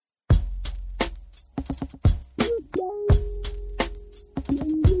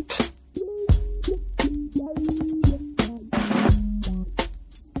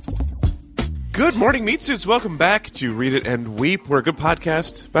Good morning, meat suits. Welcome back to Read It and Weep. We're a good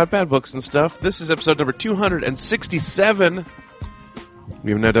podcast about bad books and stuff. This is episode number 267.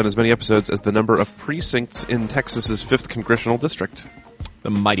 We have now done as many episodes as the number of precincts in Texas's 5th Congressional District.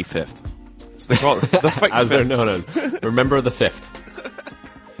 The mighty 5th. So they call it the fight As they're fifth. known as. Remember the 5th.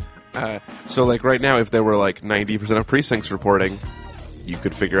 So, like, right now, if there were, like, 90% of precincts reporting, you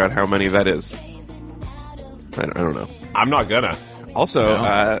could figure out how many that is. I don't know. I'm not gonna.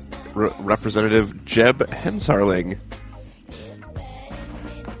 Also, Representative Jeb Hensarling.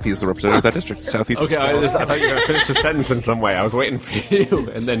 He's the representative of that district, Southeast. Okay, I thought you were going to finish the sentence in some way. I was waiting for you,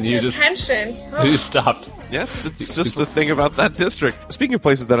 and then you just stopped. Yeah, it's just the thing about that district. Speaking of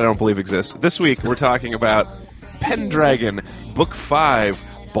places that I don't believe exist, this week we're talking about Pendragon, Book 5,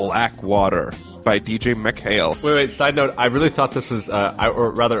 Blackwater, by DJ MacHale. Wait, side note, I really thought this was,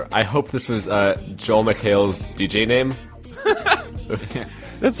 I hope this was Joel McHale's DJ name.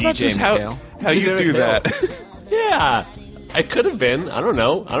 That's not just how you do that. Yeah, I could have been. I don't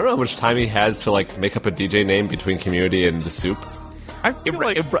know how much time he has to, like, make up a DJ name between Community and The Soup. I feel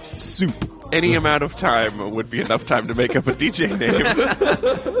like soup. Any amount of time would be enough time to make up a DJ name.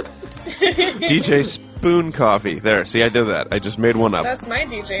 DJ Spoon Coffee. There, see, I did that. I just made one up. That's my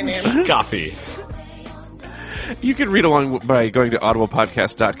DJ name. Scoffy. You can read along by going to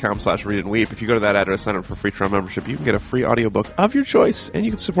audiblepodcast.com/readandweep. If you go to that address, sign up for free trial membership, you can get a free audiobook of your choice, and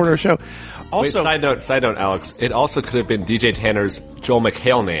you can support our show. Also, Wait, side note, Alex. It also could have been DJ Tanner's Joel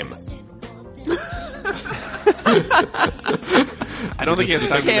McHale name. I don't think he has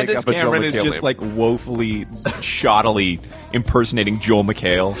time to make Candace up a Joel Cameron is McHale just name. like woefully, shoddily impersonating Joel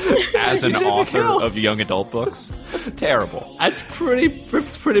McHale as an author of young adult books. That's terrible. That's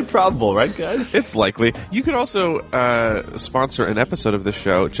pretty probable, right, guys? It's likely. You could also sponsor an episode of this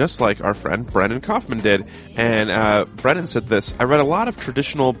show, just like our friend Brennan Kaufman did. And Brennan said this: I read a lot of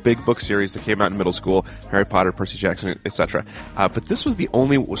traditional big book series that came out in middle school, Harry Potter, Percy Jackson, etc. But this was the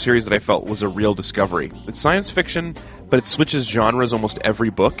only series that I felt was a real discovery. It's science fiction, but it switches genres almost every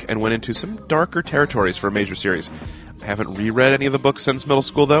book and went into some darker territories for a major series. I haven't reread any of the books since middle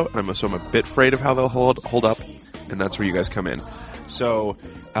school, though, so I'm a bit afraid of how they'll hold up, and that's where you guys come in. So,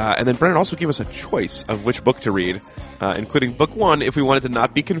 and then Brennan also gave us a choice of which book to read, including book 1 if we wanted to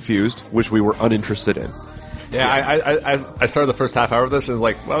not be confused, which we were uninterested in. Yeah, I started the first half hour of this and was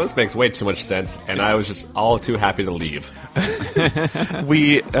like, well, this makes way too much sense, and I was just all too happy to leave.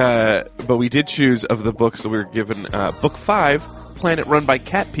 But we did choose of the books that we were given. Book 5, Planet Run by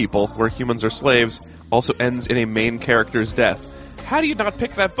Cat People, where humans are slaves, also ends in a main character's death. How do you not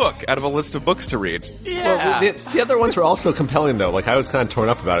pick that book out of a list of books to read? Yeah. Well, the other ones were also compelling, though. Like, I was kind of torn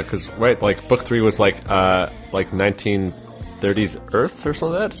up about it, because, right, like, book 3 was like 1930s Earth or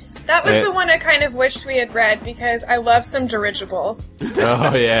something like that. That was the one I kind of wished we had read because I love some dirigibles.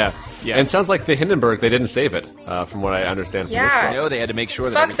 Oh, yeah. Yeah. And it sounds like the Hindenburg, they didn't save it, from what I understand from this book. No, they had to make sure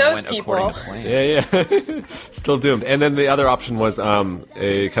that Fuck everything those went people. according to plan. Yeah. Still doomed. And then the other option was a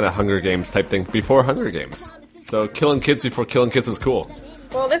kind of Hunger Games type thing before Hunger Games. So killing kids before killing kids was cool.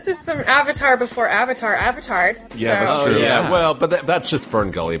 Well, this is some Avatar before Avatar Avatared. Yeah, so. that's true. Yeah, well, but that's just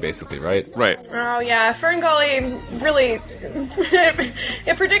Fern Gully, basically, right? Right. Oh, yeah. Fern Gully really...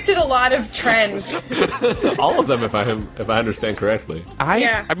 it predicted a lot of trends. All of them, if I understand correctly.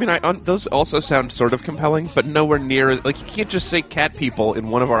 Those also sound sort of compelling, but nowhere near... Like, you can't just say cat people in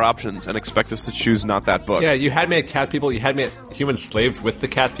one of our options and expect us to choose not that book. Yeah, you had me at cat people, you had me at human slaves with the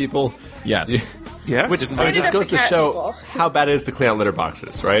cat people. Yes. Yeah? Which just goes to show people. how bad it is to clean out litter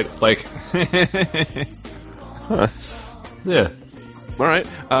boxes, right? Like... Yeah. All right.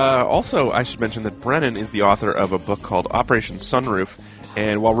 Also, I should mention that Brennan is the author of a book called Operation Sunroof,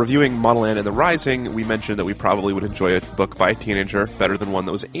 and while reviewing Model N and The Rising, we mentioned that we probably would enjoy a book by a teenager better than one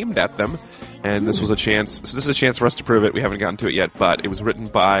that was aimed at them, and this was a chance. So this is a chance for us to prove it. We haven't gotten to it yet, but it was written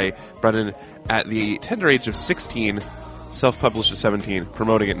by Brennan at the tender age of 16, self-published at 17,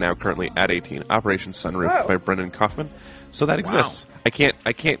 promoting it now currently at 18. Operation Sunroof by Brennan Kaufman. So that exists. Wow.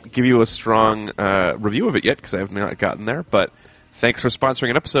 I can't give you a strong review of it yet because I have not gotten there, but thanks for sponsoring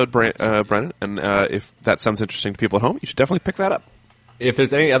an episode, Brennan. And if that sounds interesting to people at home, you should definitely pick that up. If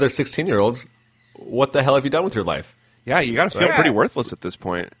there's any other 16-year-olds, what the hell have you done with your life? Yeah, you got to feel pretty worthless at this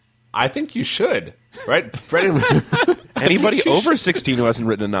point. I think you should, right? Brennan. Anybody over 16 who hasn't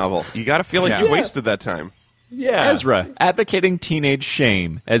written a novel, you got to feel like you wasted that time. Yeah. Ezra, advocating teenage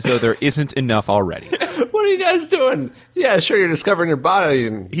shame as though there isn't enough already. What are you guys doing? Yeah, sure, you're discovering your body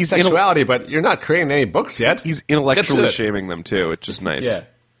and sexuality, but you're not creating any books yet. He's intellectually shaming them, too. It's just nice. Yeah.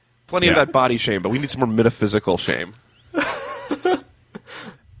 Plenty of that body shame, but we need some more metaphysical shame.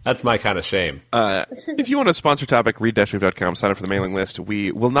 That's my kind of shame. If you want a sponsor topic, read-wave.com, sign up for the mailing list.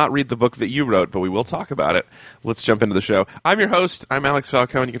 We will not read the book that you wrote, but we will talk about it. Let's jump into the show. I'm your host. I'm Alex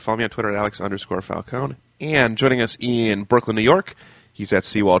Falcone. You can follow me on Twitter at Alex_Falcone. And joining us in Brooklyn, New York, he's at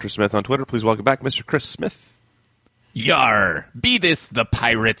C. Walter Smith on Twitter. Please welcome back Mr. Chris Smith. Yar! Be this the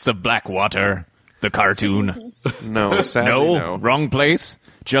Pirates of Blackwater, the cartoon. No, sadly, no. Wrong place.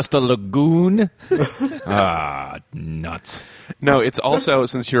 Just a lagoon. Nuts. No, it's also,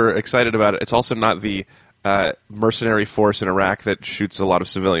 since you're excited about it, it's also not the mercenary force in Iraq that shoots a lot of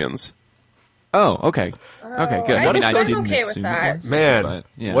civilians. Oh, okay. Okay, good. I was didn't okay with assume that. it was, Man, but,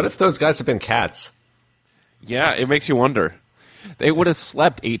 yeah. what if those guys have been cats? Yeah, it makes you wonder. They would have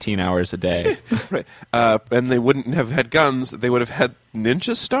slept 18 hours a day? Right. And they wouldn't have had guns. They would have had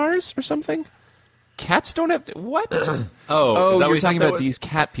ninja stars or something. Cats don't have... What? Oh, is that Oh, what you're you talking thought that about was? these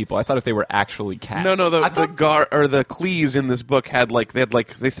cat people. I thought if they were actually cats. No, the Clees in this book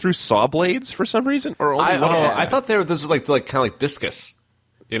they threw saw blades for some reason, or only one. I thought this was like kind of like discus.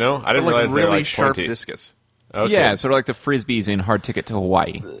 You know, I didn't like realize really they were like sharp pointy. discus. Okay. Yeah, sort of like the Frisbees in Hard Ticket to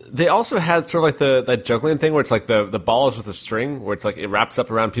Hawaii. They also had sort of like that juggling thing where it's like the ball is with a string, where it's like it wraps up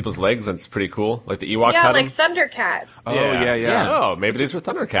around people's legs, and it's pretty cool. Like the Ewoks Yeah, had like them. Thundercats. Oh yeah. Oh, maybe these were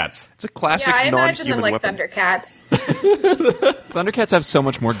Thundercats. It's a classic Yeah, I imagine them non-human like weapon. Thundercats. Thundercats have so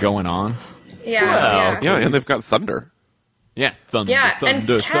much more going on. Yeah. Yeah, and they've got thunder. Yeah, thunder, Yeah,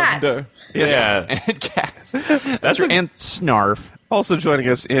 thunder, and cats. thunder. Yeah. And cats. That's right. And Snarf. Also joining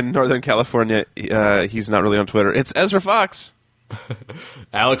us in Northern California, he's not really on Twitter. It's Ezra Fox.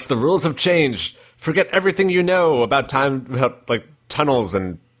 Alex, the rules have changed. Forget everything you know about like tunnels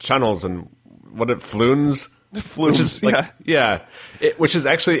and channels and flumes. Flumes, Which is yeah. Which is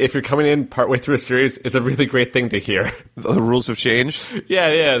actually, if you're coming in partway through a series, is a really great thing to hear. The rules have changed.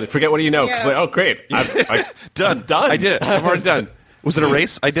 Yeah. Forget what do you know? Because Yeah. oh, great, I'm Done. done. I did it. I'm already done. Was it a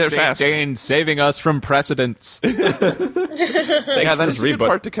race? I did it Saint fast. Dane saving us from precedents. Yeah, for that this is a good reboot.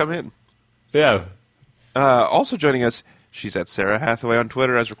 part to come in. Yeah. Also joining us, she's at Sarah Hathaway on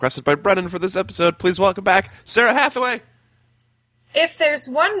Twitter, as requested by Brennan for this episode. Please welcome back Sarah Hathaway. If there's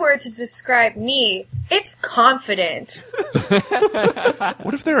one word to describe me, it's confident.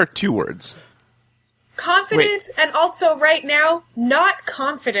 What if there are two words? Confident, and also right now, not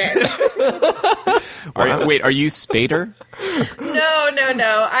confident. Are you Spader?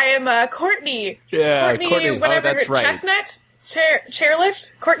 No. I am Courtney. Yeah, Courtney, Courtney. whatever. Oh, that's right. Chestnut?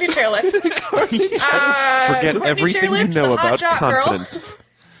 Chairlift? Courtney Chairlift. Forget Courtney everything you Chairlift, know the hot about jock girl. confidence.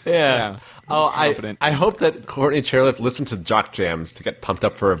 Yeah. Oh, confident. I hope that Courtney Chairlift listened to Jock Jams to get pumped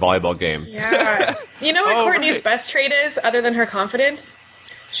up for a volleyball game. Yeah. You know what Oh, Courtney's right. best trait is, other than her confidence?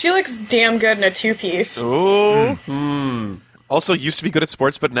 She looks damn good in a two-piece. Oh. Also used to be good at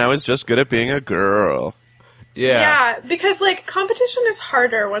sports, but now is just good at being a girl. Yeah, because, like, competition is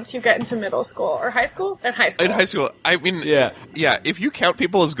harder once you get into middle school or high school than high school. In high school, I mean, Yeah. if you count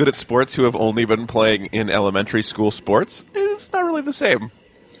people as good at sports who have only been playing in elementary school sports, it's not really the same.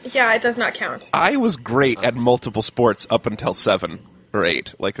 Yeah, it does not count. I was great at multiple sports up until 7 or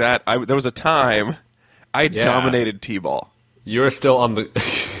 8. Like that, there was a time I dominated T-ball. You're still on the.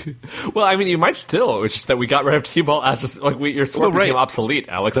 Well, I mean, you might still. It's just that we got rid of T-ball as your sport became obsolete,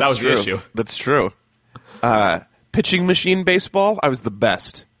 Alex. That was true. the issue. That's true. Pitching machine baseball, I was the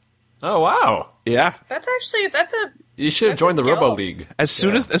best. Oh wow! Yeah. That's a... You should have That's a joined the skill. Robo League. As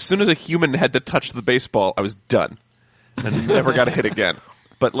soon as a human had to touch the baseball, I was done, and never got a hit again.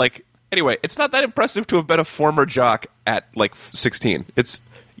 But like, anyway, it's not that impressive to have been a former jock at like 16. It's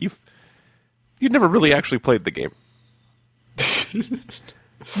you've never really actually played the game.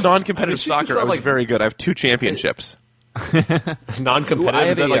 Non-competitive it's soccer, not I was like- very good. I have 2 championships. Non-competitive, I had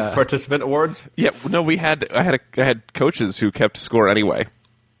is that a, like participant awards? Yeah, no, I had coaches who kept score anyway.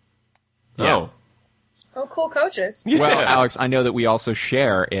 Yeah. Oh. Oh, cool coaches. Well, Alex, I know that we also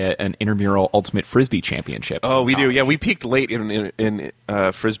share an intramural ultimate frisbee championship. Oh, we do. Yeah, we peaked late in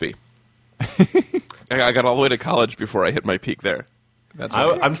frisbee. I got all the way to college before I hit my peak there. That's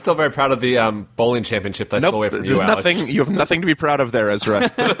right. I'm still very proud of the bowling championship that I stole away from there's you, Alex. nothing. You have nothing to be proud of there, Ezra.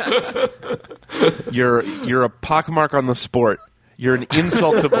 You're a pockmark on the sport. You're an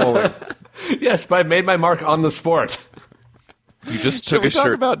insult to bowling. Yes, but I made my mark on the sport. You just Should took we a talk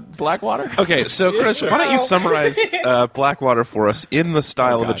shirt. about Blackwater? Okay, so Chris, why don't you summarize Blackwater for us in the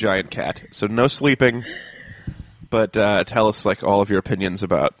style of a giant cat? So no sleeping, but tell us like all of your opinions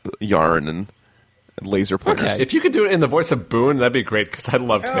about yarn and laser pointers. Okay. If you could do it in the voice of Boone, that'd be great because I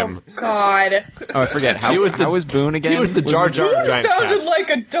loved him. Oh, God. Oh, I forget. How was Boone again? He was the Jar Jar You giant sounded cat. like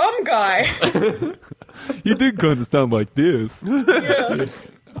a dumb guy. You did kind of sound like this. Yeah.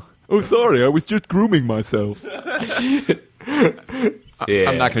 Oh, sorry, I was just grooming myself.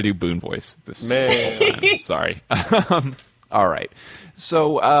 I'm not going to do Boone voice this whole time. Sorry. All right.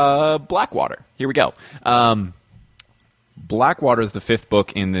 So, Blackwater. Here we go. Blackwater is the 5th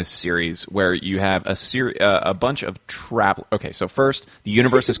book in this series where you have a bunch of travel. Okay, so first, the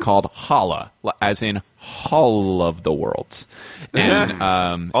universe is called Hala, as in Hall of the Worlds.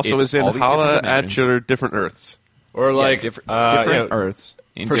 And also is in Hala at your different Earths. Or like different Earths.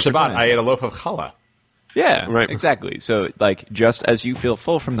 For Shabbat, I ate a loaf of challah. Yeah, right. Exactly. So, like, just as you feel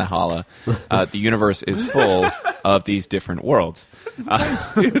full from the Hala, the universe is full of these different worlds. Nice,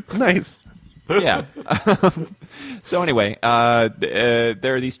 dude. Nice. Yeah. So anyway,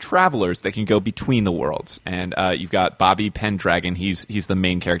 there are these travelers that can go between the worlds, and you've got Bobby Pendragon. He's the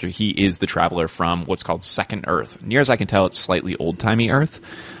main character. He is the traveler from what's called Second Earth. Near as I can tell, it's slightly old-timey Earth,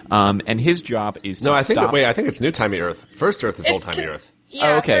 and his job is to I think it's new-timey Earth. First Earth is old-timey Earth.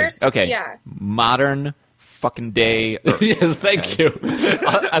 Yeah, okay. first, Okay. Yeah. Modern fucking day Earth. Yes, thank you.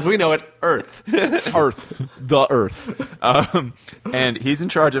 As we know it, Earth. The Earth. And he's in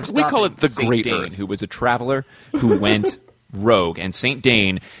charge of stopping We call it the Saint Great Dane, Earth. who was a traveler who went rogue. And Saint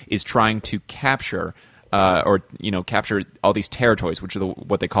Dane is trying to capture capture all these territories, which are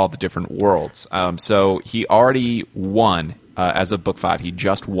what they call the different worlds. So he already won, as of Book 5, he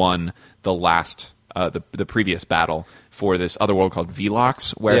just won the last, the previous battle for this other world called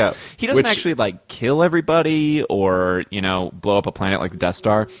Velox, where he doesn't actually like kill everybody or blow up a planet like the Death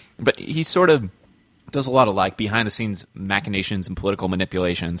Star, but he sort of does a lot of like behind the scenes machinations and political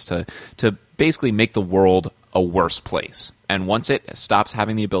manipulations to basically make the world a worse place. And once it stops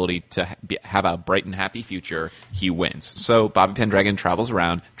having the ability to have a bright and happy future, he wins. So Bobby Pendragon travels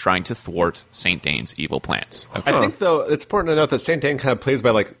around trying to thwart Saint Dane's evil plans. Okay. I think though it's important to note that Saint Dane kind of plays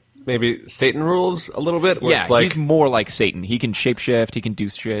by like maybe Satan rules a little bit. Where Yeah, it's like, he's more like Satan. He can shapeshift. He can do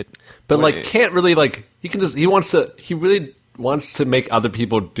shit. but like can't really like he really wants to make other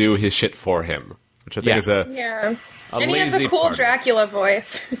people do his shit for him, which I think is a Yeah. And he has lazy a cool part. Dracula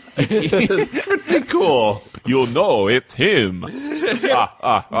voice. pretty cool. You'll know it's him. Bobby!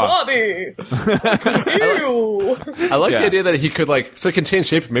 Kazoo! I like Yeah. the idea that he could like so he can change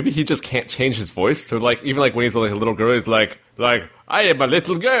shape. Maybe he just can't change his voice. So like even like when he's like a little girl, he's like I am a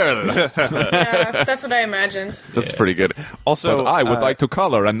little girl. Yeah, that's what I imagined. That's pretty good. Also, But I would like to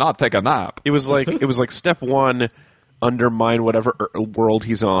color and not take a nap. it was like step 1, undermine whatever world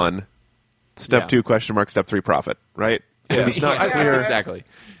he's on. Step 2, question mark. Step 3, profit. Right? It was not clear. Exactly.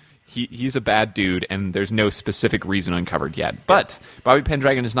 He's a bad dude, and there's no specific reason uncovered yet. But Bobby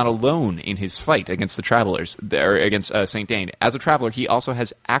Pendragon is not alone in his fight against the Travelers, against Saint Dane. As a traveler, he also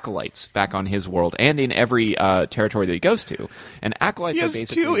has acolytes back on his world, and in every territory that he goes to. And acolytes He are has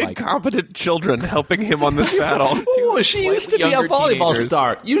basically 2 like incompetent children helping him on this battle. Ooh, she used to be a younger volleyball teenagers.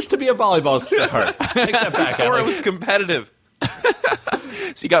 star. Used to be a volleyball star. Take that back, Or it Alex. was competitive.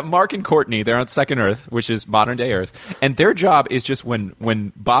 So you got Mark and Courtney. They're on Second Earth, which is modern day Earth, and their job is just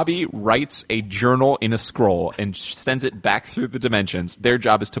when Bobby writes a journal in a scroll and sends it back through the dimensions, their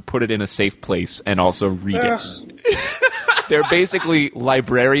job is to put it in a safe place and also read it. They're basically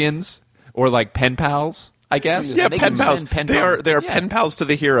librarians or like pen pals, I guess. Yeah, They pen can pals. send They are yeah. pen pals to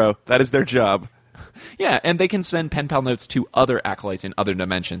the hero. That is their job. Yeah, and they can send pen pal notes to other acolytes in other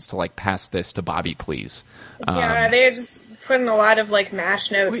dimensions to like pass this to Bobby, please. Yeah, they're just putting a lot of like mash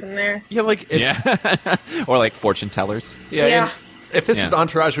notes in there. Yeah, like Or like fortune tellers. Yeah. and if this Yeah. is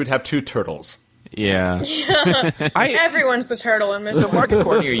Entourage, we'd have 2 turtles. Yeah. Everyone's the turtle in this So one. Mark and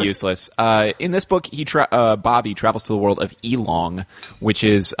Courtney are useless. In this book, Bobby travels to the world of Elong, which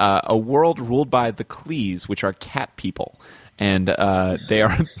is a world ruled by the Clees, which are cat people. And they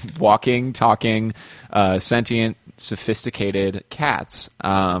are walking, talking, sentient, sophisticated cats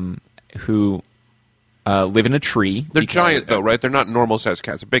who live in a tree. they're giant though, right? They're not normal sized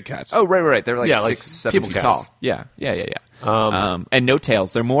cats. They're big cats. Oh, right. They're like Yeah, like 6-7 people feet cats. tall. Yeah. And no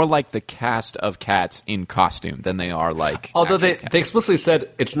tails. They're more like the cast of cats in costume than they are like. Although actual they cats. explicitly said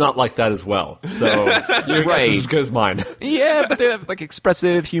it's not like that as well. So your guess is as good as mine. Yeah, but they have like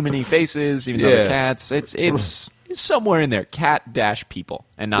expressive human-y faces, even though they're Yeah. cats. It's somewhere in there, cat-people,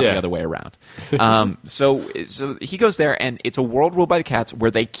 and not the other way around. So he goes there, and it's a world ruled by the cats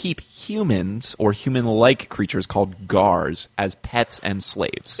where they keep humans or human-like creatures called gars as pets and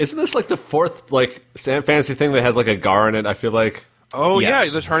slaves. Isn't this like the 4th like fantasy thing that has like a gar in it? I feel like. Oh Yes.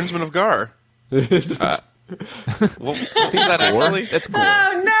 yeah, the Tarnsman of Gar. Well, is that actually? That's cool.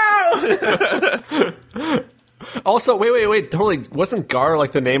 Oh no! Also, wait, totally. Wasn't Gar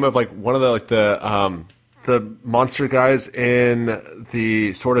like the name of like one of the monster guys in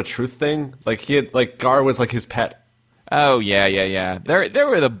the Sword of Truth thing? Like he had like Gar was like his pet. Oh yeah. There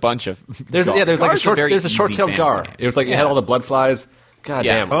were a bunch of. There's like a Gars are very short-tailed easy Gar. fantasy. It was like it had all the blood flies. God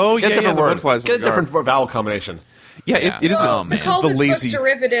Yeah. damn. Oh, Get yeah, a different the word. mudflies Get a in the different vowel combination. Yeah, Yeah. it is. Oh, This Call is the this lazy. book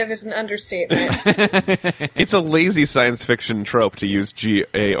derivative is an understatement. It's a lazy science fiction trope to use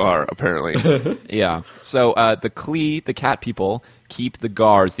GAR. Apparently, Yeah. So the cat people, keep the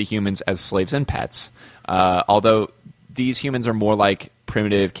Gars, the humans, as slaves and pets. Although these humans are more like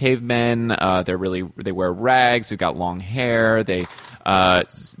primitive cavemen. They wear rags. They've got long hair. They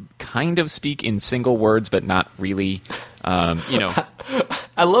kind of speak in single words, but not really. I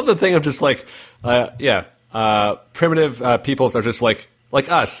love the thing of just like, primitive peoples are just like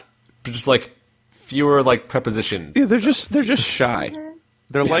us, but just like fewer like prepositions. yeah, they're just shy.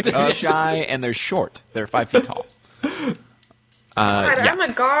 They're like They're us. shy and they're short. They're 5 feet tall. God, yeah. I'm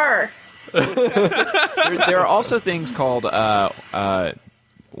a gar. There are also things called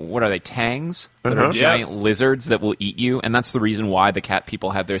what are they? Tangs that are giant lizards that will eat you, and that's the reason why the cat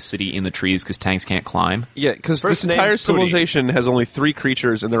people have their city in the trees because tangs can't climb. Yeah, because this First name, entire Pootie. civilization has only 3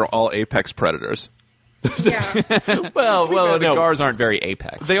 creatures, and they're all apex predators. Yeah. Well, the no. Gars aren't very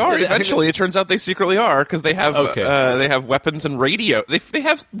apex. They are eventually. It turns out they secretly are because they have Okay. they have weapons and radio. They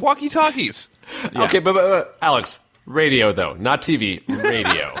have walkie talkies. Yeah. Okay, but Alex, radio though, not TV,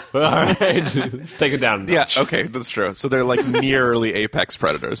 radio. All right, let's take it down. a Yeah, notch. okay, that's true. So they're like nearly apex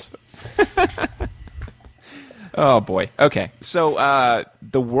predators. Oh boy. Okay. So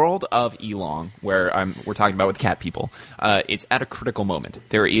the world of Elong, where we're talking about with cat people, it's at a critical moment.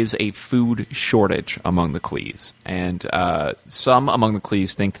 There is a food shortage among the Klees, and some among the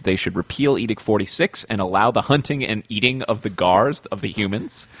Klees think that they should repeal Edict 46 and allow the hunting and eating of the Gars, of the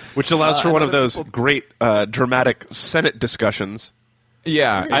humans. Which allows for one of those great dramatic Senate discussions.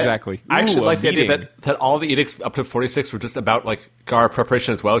 Yeah, exactly. I actually Ooh, like a the idea meeting. that all the edicts up to 46 were just about like gar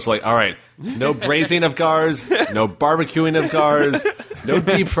preparation as well. It's like, all right, no braising of gars, no barbecuing of gars, no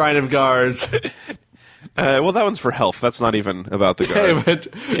deep frying of gars. Well, that one's for health. That's not even about the Hey, gars. but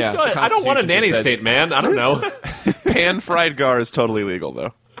Yeah, the I don't want a Constitution nanny just says- state, man. I don't know. Pan-fried gar is totally legal,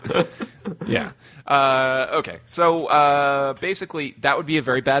 though. Yeah. Okay. So basically, that would be a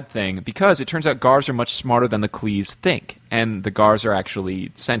very bad thing because it turns out Gars are much smarter than the Klees think, and the Gars are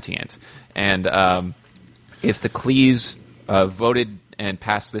actually sentient. And if the Klees voted and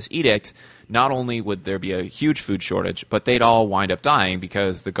passed this edict, not only would there be a huge food shortage, but they'd all wind up dying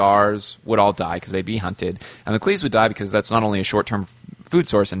because the Gars would all die because they'd be hunted, and the Klees would die because that's not only a short-term food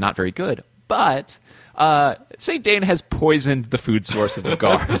source and not very good, but St. Dane has poisoned the food source of the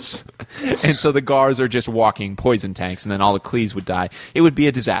Gars. And so the Gars are just walking poison tanks, and then all the Klees would die. It would be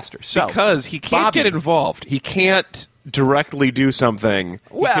a disaster. So, Because he can't Bobby- get involved. He can't directly do something.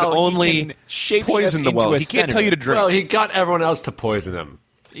 Well, he can he only can shape-shift poison the into well. a He can't tell you to drink. Well, he got everyone else to poison him.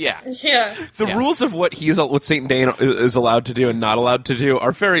 Yeah. Yeah. The Yeah. rules of what Saint Dane is allowed to do and not allowed to do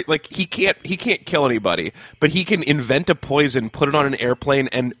are very like he can't kill anybody, but he can invent a poison, put it on an airplane,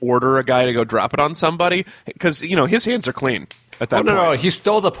 and order a guy to go drop it on somebody because his hands are clean at that Oh, point. no, he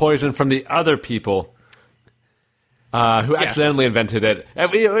stole the poison from the other people who accidentally invented it. And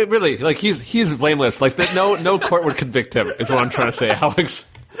really, like he's blameless. Like that, no court would convict him. Is what I'm trying to say, Alex.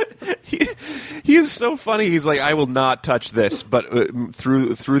 He is so funny. He's like, I will not touch this, but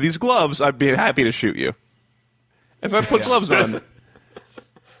through these gloves, I'd be happy to shoot you if I put gloves on.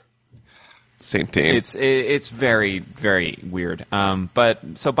 Saint Dane. It's very, very weird. But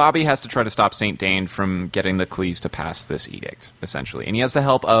so Bobby has to try to stop St. Dane from getting the Klees to pass this edict, essentially. And he has the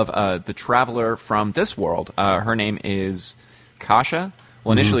help of the traveler from this world. Her name is Kasha.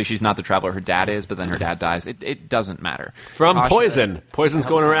 Well, initially she's not the traveler. Her dad is, but then her dad dies. It doesn't matter. From Kasha- poison. Poison's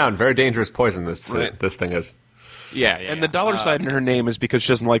going around. Very dangerous poison. This thing is. Yeah. and the dollar sign in her name is because she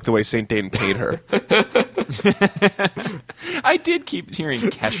doesn't like the way Saint Dane paid her. I did keep hearing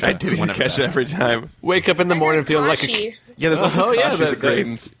Kesha. I did whenever catch that- it every time. Wake up in the morning feeling like a. Kashi. Yeah, there's also Oh, yeah, Kashi, the the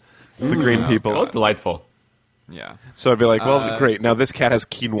grains, the green people. Oh, delightful. Yeah. So I'd be like, well, great. Now this cat has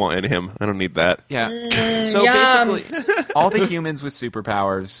quinoa in him. I don't need that. Yeah. So yum. basically, all the humans with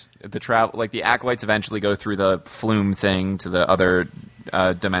superpowers, the acolytes eventually go through the flume thing to the other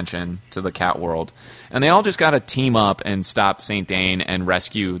dimension, to the cat world, and they all just got to team up and stop Saint Dane and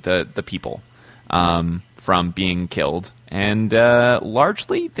rescue the people from being killed. And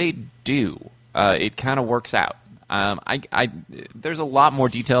largely, they do. It kind of works out. There's a lot more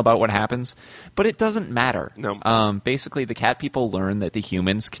detail about what happens, but it doesn't matter. No. Basically, the cat people learn that the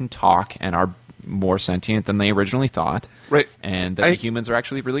humans can talk and are more sentient than they originally thought. Right. And that the humans are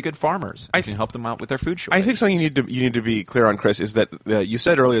actually really good farmers and can help them out with their food shortage. I think something you need to be clear on, Chris, is that you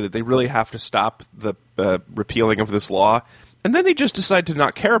said earlier that they really have to stop the repealing of this law, and then they just decide to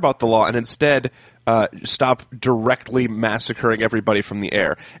not care about the law and instead stop directly massacring everybody from the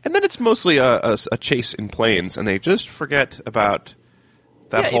air. And then it's mostly a chase in planes, and they just forget about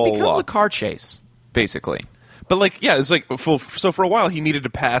that yeah, whole it becomes law. a car chase, basically. But like, yeah, it's like so for a while he needed to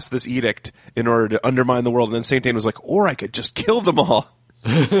pass this edict in order to undermine the world, and then Saint Dane was like, or I could just kill them all.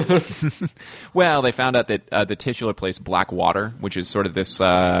 Well, they found out that the titular place, Blackwater, which is sort of this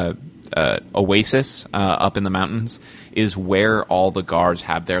oasis up in the mountains, is where all the Gars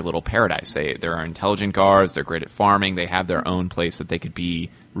have their little paradise. There are intelligent Gars. They're great at farming. They have their own place that they could be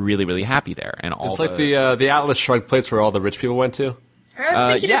really, really happy there. And all It's like the Atlas Shrugged place where all the rich people went to. I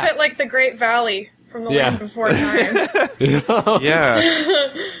was thinking yeah. of it like the Great Valley from the Yeah. Land Before Time.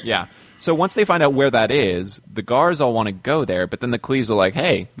 Yeah. Yeah. So once they find out where that is, the Gars all want to go there, but then the Cleves are like,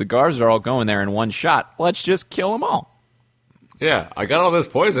 hey, the Gars are all going there in one shot. Let's just kill them all. Yeah, I got all this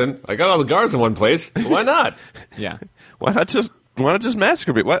poison. I got all the guards in one place. Why not? Yeah. Why not just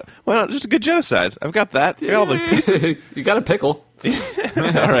massacre me? Why not just a good genocide? I've got that. I got all the pieces. You got a pickle. All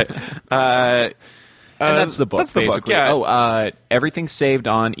right. And that's the book, That's the book, basically. yeah. Everything's saved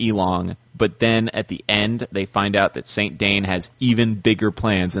on Elong, but then at the end, they find out that Saint Dane has even bigger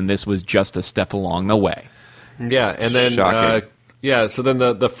plans, and this was just a step along the way. Yeah, and then Shocking. so then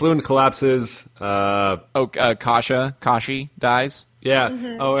the flume collapses. Kashi dies. Yeah.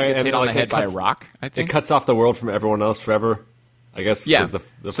 Mm-hmm. Oh, She gets and hit on like, the head it by a cuts- rock, I It think. cuts off the world from everyone else forever. I guess. Yeah, 'cause the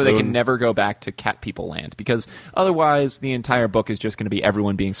so they flume- can never go back to Cat People Land, because otherwise the entire book is just going to be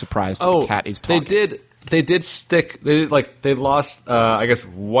everyone being surprised that the cat is talking. They did stick. They lost. I guess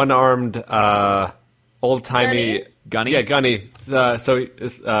one-armed, old-timey Gunny? Yeah, Gunny. So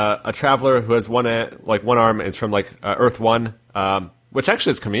it's a traveler who has one arm. It's from Earth 1, which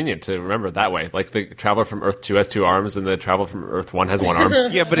actually is convenient to remember that way. Like the traveler from Earth 2 has 2 arms, and the traveler from Earth 1 has 1 arm.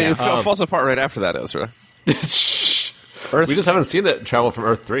 Yeah, but it falls apart right after that, Ezra. Earth, We just haven't seen the travel from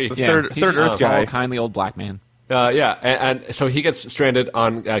Earth 3. Yeah, third he's just Earth a guy. tall, kindly old black man. And so he gets stranded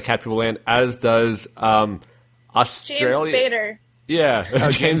on Cat People Land, as does James Australia. Spader. Yeah,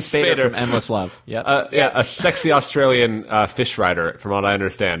 James Spader from Endless Love. Yep. a sexy Australian fish rider, from what I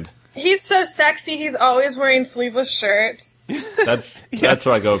understand. He's so sexy, he's always wearing sleeveless shirts. That's what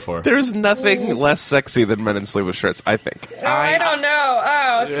I go for. There's nothing less sexy than men in sleeveless shirts, I think. Oh, I don't know.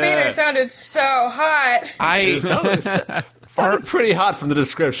 Oh, Spader Yeah. sounded so hot. Sounded pretty hot from the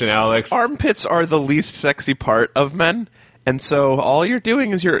description, Alex. Armpits are the least sexy part of men, and so all you're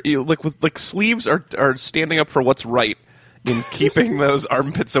doing is sleeves are standing up for what's right in keeping those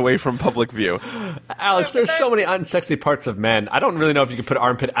armpits away from public view. Alex, there's so many unsexy parts of men. I don't really know if you could put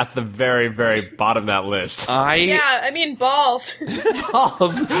armpit at the very, very bottom of that list. Yeah, I mean, balls.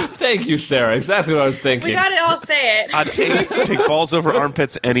 Balls. Thank you, Sarah. Exactly what I was thinking. We gotta all say it. I'd take balls over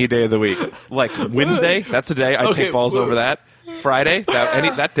armpits any day of the week. Like Wednesday, that's a day I'd Okay, take balls over that. Friday,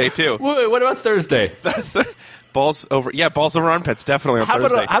 that day too. Wait, what about Thursday? balls over armpits, definitely on How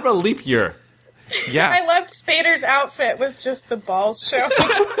Thursday. about a leap year? Yeah. I loved Spader's outfit with just the balls showing.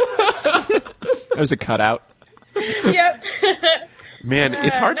 There's a cutout. Yep. Man,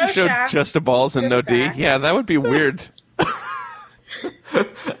 it's hard no to show shaft, just a balls and just no D. sack. Yeah, that would be weird.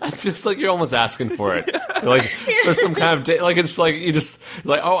 It's just like you're almost asking for it. Like for some kind of day, like it's like you just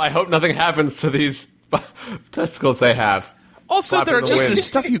like, oh, I hope nothing happens to these testicles they have. Also, Flap there are in the just wind. there's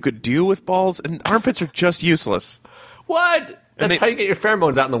stuff you could do with balls, and armpits are just useless. What? That's they- how you get your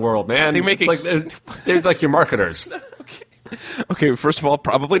pheromones out in the world, man. They make it's it- like they're like your marketers. Okay, first of all,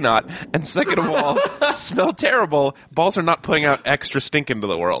 probably not. And second of all, smell terrible. Balls are not putting out extra stink into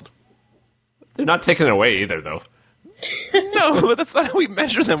the world. They're not taking it away either, though. No, but that's not how we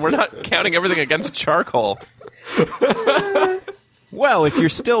measure them. We're not counting everything against charcoal. Well, if you're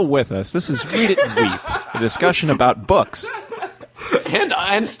still with us, this is Read It and Weep, a discussion about books.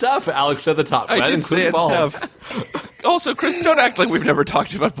 And stuff, Alex at the top. I That did includes say it balls. stuff. Also, Chris, don't act like we've never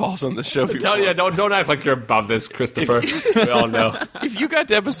talked about balls on the show before. Don't act like you're above this, Christopher. We all know. If you got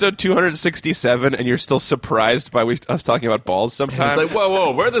to episode 267 and you're still surprised by us talking about balls sometimes... It's like,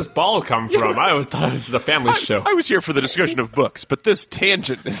 whoa, where'd this ball come from? I always thought this was a family show. I was here for the discussion of books, but this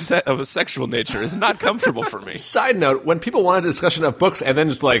tangent of a sexual nature is not comfortable for me. Side note, when people want a discussion of books and then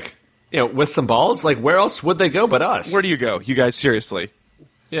just like, with some balls, like where else would they go but us? Where do you go? You guys, seriously.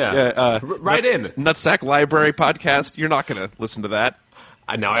 Yeah. Right in. Nutsack Library podcast. You're not going to listen to that.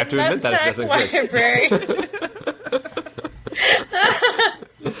 Now I have to admit that it doesn't exist. Library.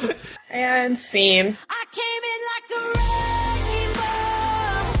 And scene. I came in like a wrecking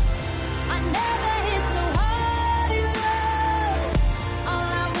ball. I never hit so hard in love. All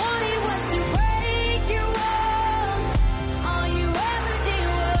I wanted was to break your walls. All you ever did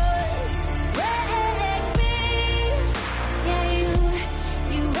was wreck me.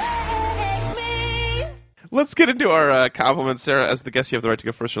 Yeah, you wrecked me. Let's get into our compliments, Sarah. As the guest, you have the right to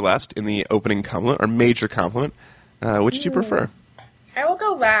go first or last in the opening compliment, or major compliment. Which do you prefer? I will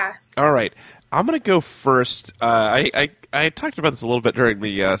go last. All right, I'm going to go first. I talked about this a little bit during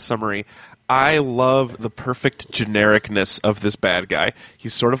the summary. I love the perfect genericness of this bad guy.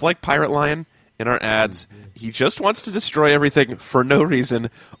 He's sort of like Pirate Lion in our ads. He just wants to destroy everything for no reason,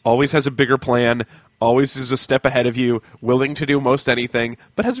 always has a bigger plan, always is a step ahead of you, willing to do most anything,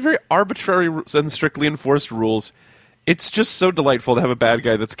 but has very arbitrary and strictly enforced rules. It's just so delightful to have a bad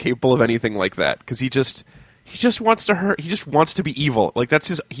guy that's capable of anything like that, because he just wants to hurt. He just wants to be evil. Like, that's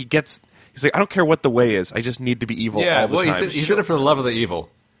his. He's like, I don't care what the way is. I just need to be evil all the time. He's in it for the love of the evil.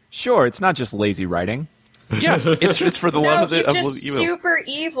 Sure, it's not just lazy writing. Yeah, it's for the love of the he's evil. just super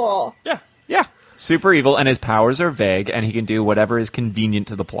evil. Yeah. Super evil, and his powers are vague, and he can do whatever is convenient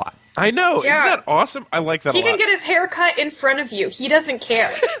to the plot. I know. Yeah. Isn't that awesome? I like that He a lot. can get his hair cut in front of you. He doesn't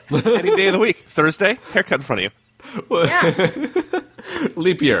care. Any day of the week. Thursday, haircut in front of you. Yeah.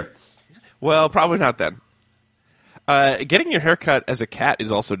 Leap year. Well, probably not then. Getting your haircut as a cat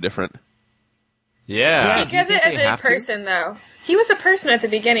is also different. Yeah. He does it as they a have to? person, though. He was a person at the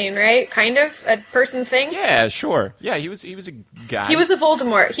beginning, right? Kind of a person thing. Yeah, sure. Yeah, he was a guy. He was a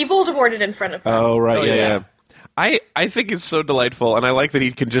Voldemort. He Voldemorted in front of them. Oh, right. Oh, yeah, yeah. yeah. I think it's so delightful, and I like that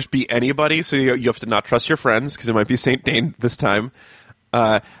he can just be anybody, so you have to not trust your friends, because it might be St. Dane this time.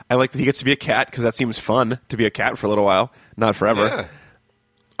 I like that he gets to be a cat, because that seems fun, to be a cat for a little while. Not forever. Yeah.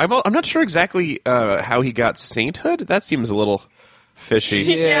 I'm not sure exactly how he got sainthood. That seems a little fishy.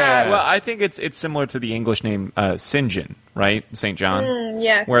 Yeah. Well, I think it's similar to the English name St. right? St. John.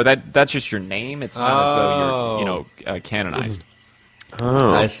 Yes. Where that's just your name. It's not as though you're, canonized.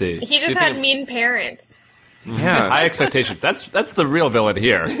 Oh, I see. He just had mean parents. yeah. High expectations. That's the real villain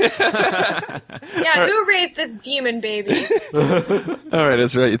here. Yeah, who raised this demon baby? All right,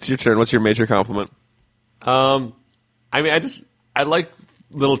 Ezra, it's your turn. What's your major compliment? I mean, I like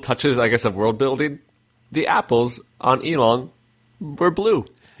little touches, I guess, of world building. The apples on Elon were blue.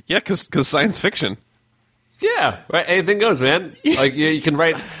 Yeah, because science fiction. Yeah, right. Anything goes, man. Like you can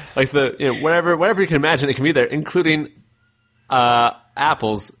write like whatever you can imagine, it can be there, including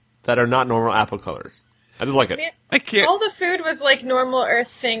apples that are not normal apple colors. I just like it. I can't. All the food was like normal Earth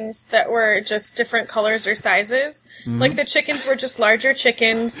things that were just different colors or sizes. Like the chickens were just larger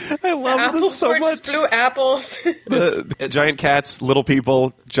chickens. I love the apples this so were much. just blue apples. The giant cats, little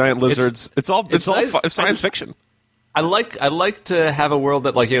people, giant lizards. It's all nice. science fiction. I like to have a world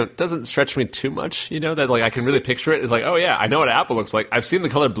that doesn't stretch me too much. That I can really picture it. It's like, oh yeah, I know what an apple looks like. I've seen the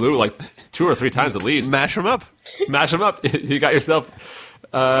color blue like 2 or 3 times at least. Mash them up. Mash them up. You got yourself.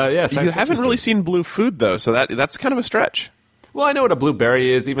 You haven't really seen blue food though, so that's kind of a stretch. Well, I know what a blueberry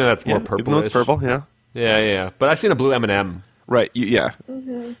is, even though that's more purple. Even though it's purple, yeah. Yeah. But I've seen a blue M&M. Right. Yeah.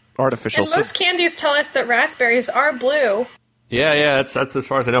 Artificial. And most candies tell us that raspberries are blue. Yeah. That's as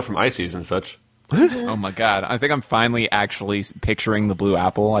far as I know from ices and such. Oh my god! I think I'm finally actually picturing the blue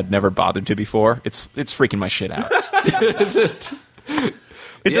apple. I'd never bothered to before. It's freaking my shit out.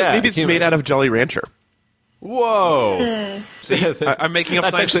 Maybe it's made out of Jolly Rancher. Whoa! See, I'm making up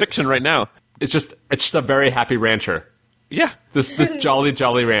That's science actually- fiction right now. It's just a very happy rancher. Yeah. This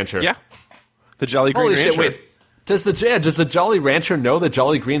jolly rancher. Yeah. The Jolly Green Holy Rancher. shit! Wait, does the Jolly Rancher know the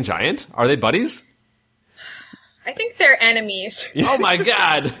Jolly Green Giant? Are they buddies? I think they're enemies. Oh my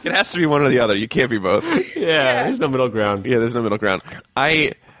god! It has to be one or the other. You can't be both. Yeah, there's no middle ground. Yeah, there's no middle ground.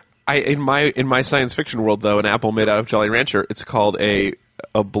 In my science fiction world though, an apple made out of Jolly Rancher, it's called a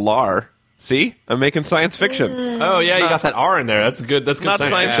blar. See? I'm making science fiction. Oh yeah, you got that R in there. That's good. That's good. Not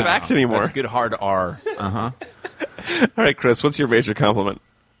science fiction. fact anymore. That's a good hard R. All right, Chris, what's your major compliment?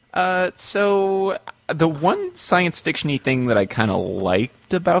 So the one science fiction-y thing that I kind of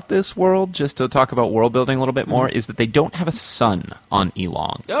liked about this world, just to talk about world building a little bit more, is that they don't have a sun on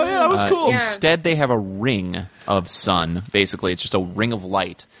Elon. Oh yeah, that was cool. Yeah. Instead, they have a ring of sun. Basically, it's just a ring of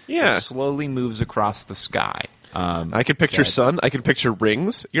light Yeah. that slowly moves across the sky. I can picture sun. I can picture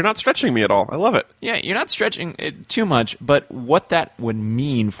rings. You're not stretching me at all. I love it. Yeah, you're not stretching it too much, but what that would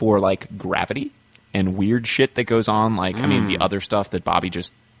mean for like gravity and weird shit that goes on, like I mean the other stuff that Bobby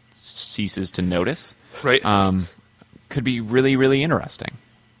just ceases to notice, Right. could be really, really interesting.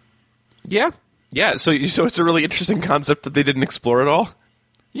 Yeah. Yeah. So it's a really interesting concept that they didn't explore at all.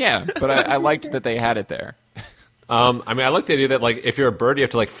 Yeah, but I liked that they had it there. I mean, I like the idea that like if you're a bird, you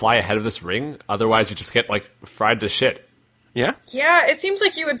have to like fly ahead of this ring. Otherwise, you just get like fried to shit. Yeah. Yeah, it seems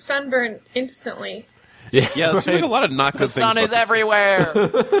like you would sunburn instantly. Yeah, Yeah. There's like a lot of not good The things. sun is about this.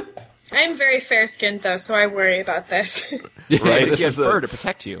 everywhere. I'm very fair-skinned, though, so I worry about this. Right. If This you have is the- fur to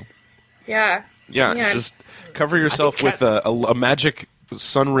protect you. Yeah. Yeah. Just cover yourself with a magic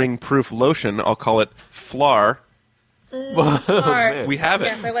sun ring proof lotion. I'll call it Flar. Flour. We have it.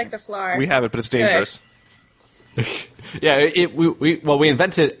 Yes, I like the flour. We have it, but it's dangerous. Yeah, we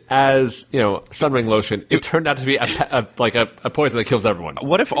invented it as sunring lotion. It turned out to be a poison that kills everyone.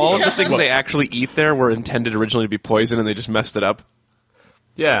 What if all of the things they actually eat there were intended originally to be poison and they just messed it up?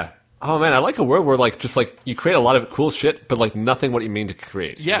 Yeah. Oh man, I like a world where you create a lot of cool shit, but nothing what you mean to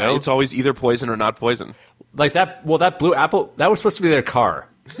create. Yeah, it's always either poison or not poison. Like that. Well, that blue apple that was supposed to be their car.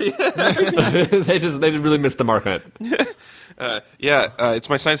 they really missed the mark on it. It's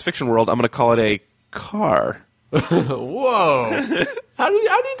my science fiction world. I'm going to call it a car. Whoa! How do you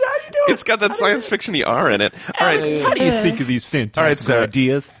do it? It's got that science fiction-y R in it. All right, How do you think of these fantastic Sarah.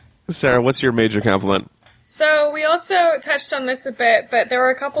 ideas? Sarah, what's your major compliment? So we also touched on this a bit, but there were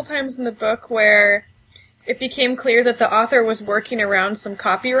a couple times in the book where it became clear that the author was working around some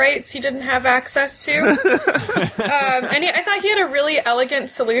copyrights he didn't have access to. I thought he had a really elegant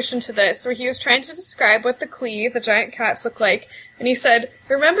solution to this, where he was trying to describe what the Klee, the giant cats, look like. And he said,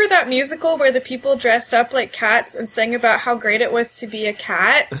 remember that musical where the people dressed up like cats and sang about how great it was to be a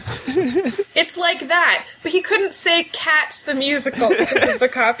cat? It's like that. But he couldn't say Cats the musical because of the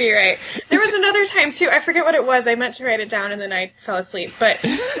copyright. There was another time, too. I forget what it was. I meant to write it down and then I fell asleep. But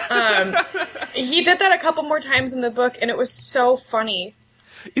he did that a couple more times in the book, and it was so funny.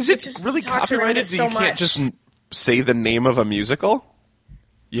 Is it just really talked around copyrighted it that so you can't much. just say the name of a musical?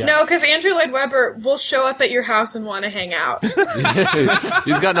 Yeah. No, because Andrew Lloyd Webber will show up at your house and want to hang out.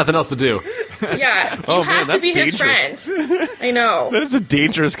 He's got nothing else to do. Yeah, you Oh, man, have to that's be his dangerous. friend. I know. That is a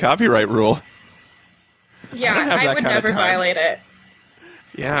dangerous copyright rule. Yeah, don't have I that would kind of never time. violate it.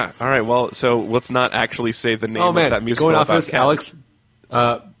 Yeah. All right. Well, so let's not actually say the name Oh man, of that musical going off about this, cats.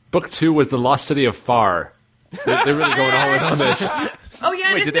 Alex. Book 2 was the Lost City of Far. They're really going all in on this. Oh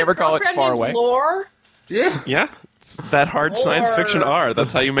yeah, Wait, and did they ever call it girlfriend Far named Away? Lore? Yeah. Yeah. It's that hard science Or- fiction R.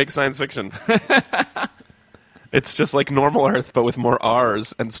 That's how you make science fiction. It's just like normal Earth, but with more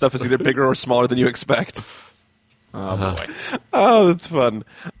R's, and stuff is either bigger or smaller than you expect. Oh boy. Oh, that's fun.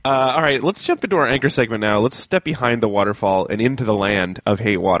 All right, let's jump into our anchor segment now. Let's step behind the waterfall and into the land of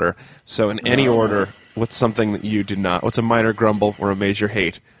hate water. So, in any order, what's something that you did not? What's a minor grumble or a major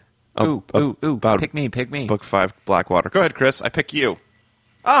hate? Ooh. About Pick me. Book 5, Blackwater. Go ahead, Chris. I pick you.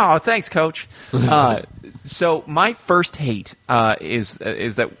 Oh, thanks, Coach. So my first hate is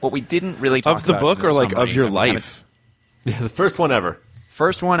that what we didn't really talk Of the about book in the or like of summary, your and we haven't- life? Yeah, the first one ever.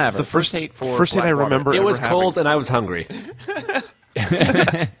 First one ever. the first hate for first hate I Blackwater. remember. It ever was having. cold and I was hungry.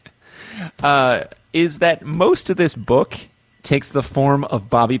 Is that most of this book takes the form of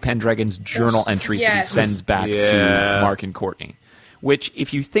Bobby Pendragon's journal entries that he yes. sends back Yeah. to Mark and Courtney. Which,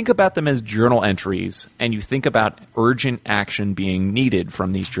 if you think about them as journal entries, and you think about urgent action being needed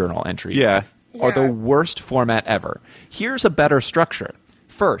from these journal entries, Yeah. are the Yeah. worst format ever. Here's a better structure.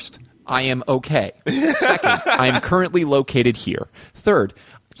 First, I am okay. Second, I am currently located here. Third,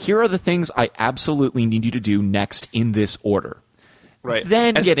 here are the things I absolutely need you to do next in this order. Right.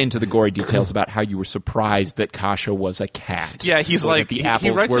 Then As- get into the gory details about how you were surprised that Kasha was a cat. Yeah, he's Or like, that the he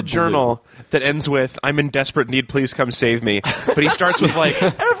apples writes were a journal that ends with, I'm in desperate need, please come save me. But he starts with like, blue.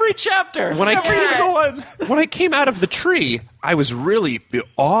 Every chapter. when I Every came, single one. when I came out of the tree, I was really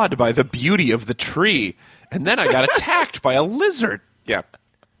awed by the beauty of the tree. And then I got attacked by a lizard. Yeah.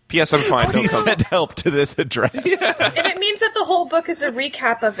 P.S. I'm fine. Don't Please come. send help to this address. And it means that the whole book is a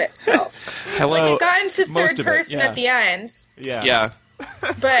recap of itself. Hello. Like, it got into most third of it, person yeah. at the end, Yeah.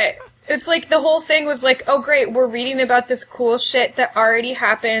 but it's like the whole thing was like, oh great, we're reading about this cool shit that already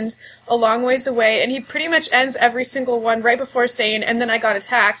happened a long ways away, and he pretty much ends every single one right before saying, and then I got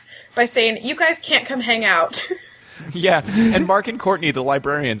attacked, by saying, you guys can't come hang out. Yeah, and Mark and Courtney, the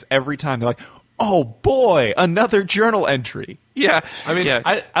librarians, every time they're like, oh boy, another journal entry. Yeah. I mean,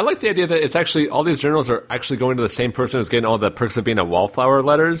 yeah. I like the idea that it's actually all these journals are actually going to the same person who's getting all the perks of being a wallflower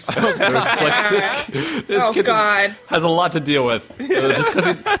letters. So it's like this Oh, kid God. has a lot to deal with.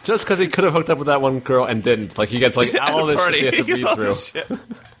 Just because he could have hooked up with that one girl and didn't. Like he gets like all this shit he has to He's read all through. this shit.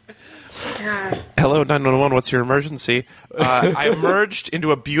 Yeah. Hello, 911. What's your emergency? I emerged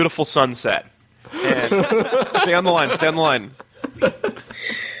into a beautiful sunset. And stay on the line. Stay on the line.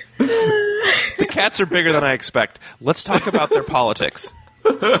 The cats are bigger than I expect. Let's talk about their politics.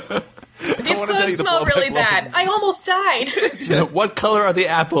 These wanna tell clothes you the smell really blow-by-blow. bad. I almost died. What color are the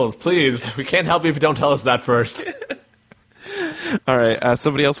apples? Please, we can't help you if you don't tell us that first. All right.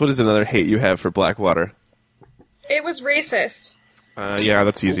 Somebody else, what is another hate you have for Blackwater? It was racist. Yeah,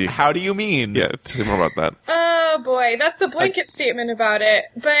 that's easy. How do you mean? Yeah, tell me more about that. Oh boy, that's the blanket statement about it.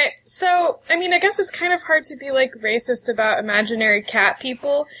 But, so, I mean, I guess it's kind of hard to be, like, racist about imaginary cat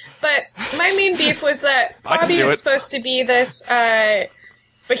people, but my main beef was that I can Bobby do is it. supposed to be this,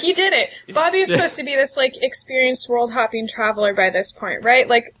 But he did it. Bobby is supposed to be this, like, experienced world-hopping traveler by this point, right?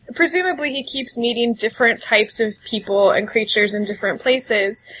 Like, presumably he keeps meeting different types of people and creatures in different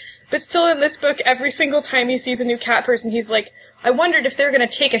places. But still in this book, every single time he sees a new cat person, he's like, I wondered if they're gonna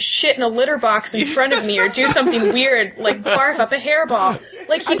take a shit in a litter box in front of me or do something weird, like barf up a hairball.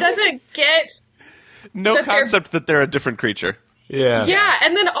 Like, he doesn't get... No concept that they're a different creature. Yeah. Yeah,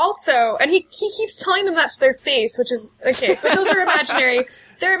 and then also, and he keeps telling them that to their face, which is, okay, but those are imaginary,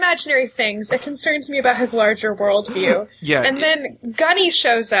 they're imaginary things. It concerns me about his larger worldview. Yeah. And then Gunny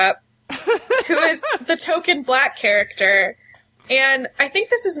shows up, who is the token black character, and I think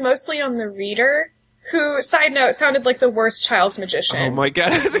this is mostly on the reader, who, side note, sounded like the worst child's magician. Oh my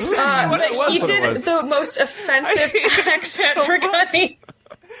god. But he did the most offensive accent for Gunny.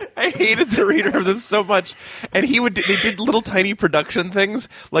 I hated the reader of this so much. And they did little tiny production things,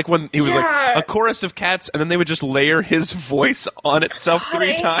 like when he was like a chorus of cats, and then they would just layer his voice on itself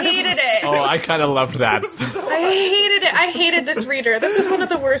three times. I hated it. Oh, I kind of loved that. I hated it. I hated this reader. This was one of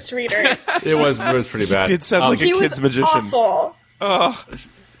the worst readers. It was pretty bad. Did sound like a He kid's was magician. awful.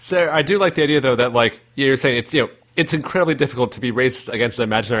 Sarah, I do like the idea though that like you're saying it's incredibly difficult to be racist against an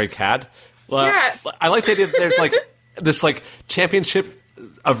imaginary cat. Yeah. I like the idea that there's like this like championship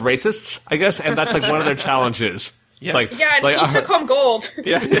of racists, I guess, and that's like one of their challenges. It's like, Yeah, it's and like, he took home gold.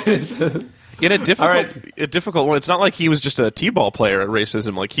 In a difficult one. It's not like he was just a t-ball player at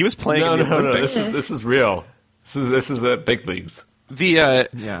racism. Like, he was playing in the Olympics. This is real. This is the big leagues. He's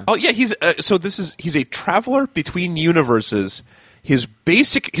a traveler between universes. His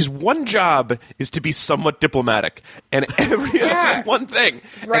one job is to be somewhat diplomatic, and that's one thing.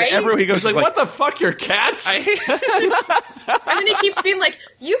 Right? And everywhere he goes, He's like, what the fuck, you're cats? And then he keeps being like,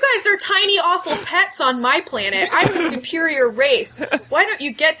 you guys are tiny, awful pets on my planet. I'm the superior race. Why don't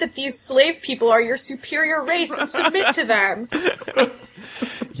you get that these slave people are your superior race and submit to them?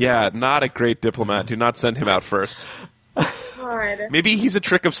 Yeah, not a great diplomat. Do not send him out first. God. Maybe he's a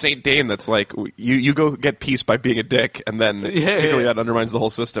trick of Saint Dane that's like, you go get peace by being a dick, and then secretly that undermines the whole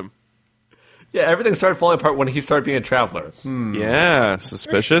system. Yeah, everything started falling apart when he started being a traveler. Yeah,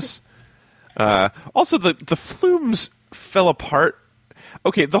 suspicious. Also, the flumes fell apart.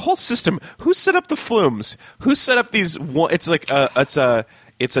 Okay, the whole system. Who set up the flumes? Who set up these? It's like it's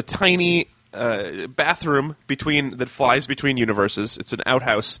a tiny bathroom that flies between universes. It's an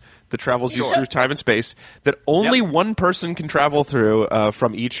outhouse that travels you through time and space that only one person can travel through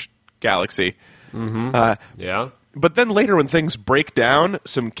from each galaxy. Yeah. But then later when things break down,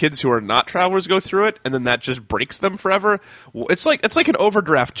 some kids who are not travelers go through it, and then that just breaks them forever. It's like an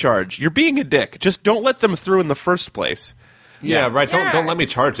overdraft charge. You're being a dick. Just don't let them through in the first place. Yeah, right. Yeah. Don't let me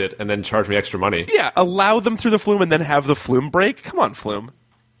charge it and then charge me extra money. Yeah, allow them through the flume and then have the flume break. Come on, flume.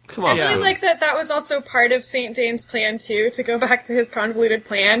 Come on. I really like that was also part of Saint Dane's plan, too, to go back to his convoluted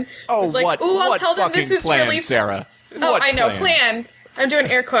plan. Oh, it was like, what? Ooh, I'll what tell them fucking this is plan, really... Sarah? Oh, What I know, plan. I'm doing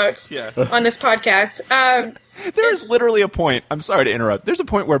air quotes on this podcast. There's literally a point. I'm sorry to interrupt. There's a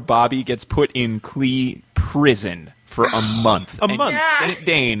point where Bobby gets put in Klee prison for a month. A month. Yeah. Saint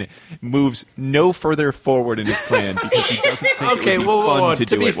Dane moves no further forward in his plan because he doesn't think Okay, it would be whoa, fun whoa. to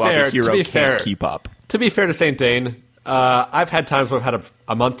To do be it while fair- the hero to be can't fair- keep up. To be fair to Saint Dane, I've had times where I've had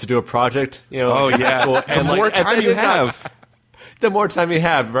a month to do a project. Oh, yeah. and The more and time then you have. the more time you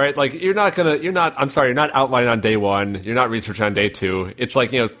have, right? Like you're not outlining on day one. You're not researching on day two. It's like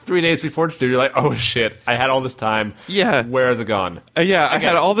 3 days before it's due. You're like, oh shit, I had all this time. Yeah. where has it gone? I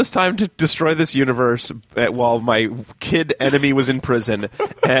had all this time to destroy this universe while my kid enemy was in prison,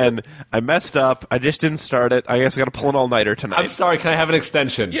 and I messed up. I just didn't start it. I guess I got to pull an all-nighter tonight. I'm sorry. Can I have an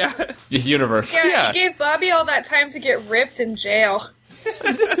extension? Yeah. Universe. Yeah, he gave Bobby all that time to get ripped in jail.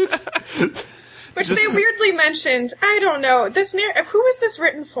 Which they weirdly mentioned. I don't know. Who was this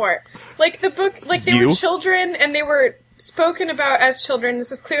written for? Like, the book, like, they were children, and they were spoken about as children.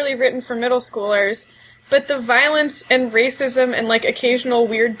 This is clearly written for middle schoolers. But the violence and racism and, like, occasional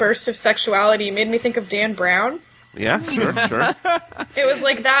weird burst of sexuality made me think of Dan Brown. Yeah, sure. It was,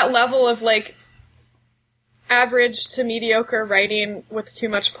 like, that level of, like, average to mediocre writing with too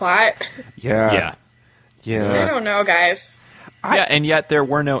much plot. Yeah. I don't know, guys. Yeah, and yet there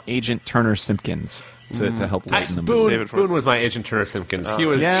were no Agent Turner Simpkins to help lighten them. Boone was my Agent Turner Simpkins. He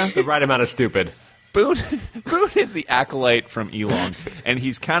was the right amount of stupid. Boone is the acolyte from Elon, and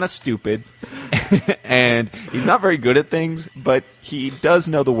he's kind of stupid, and he's not very good at things, but he does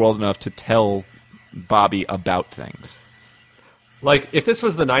know the world enough to tell Bobby about things. Like, if this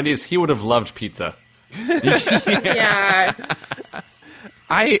was the 90s, he would have loved pizza. Yeah.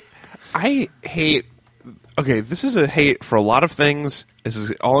 I hate... Okay, this is a hate for a lot of things. This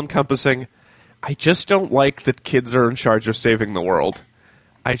is all-encompassing. I just don't like that kids are in charge of saving the world.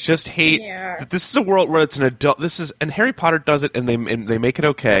 I just hate Yeah. that this is a world where it's an adult. And Harry Potter does it, and they make it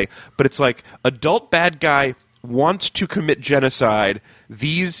okay. But it's like adult bad guy wants to commit genocide.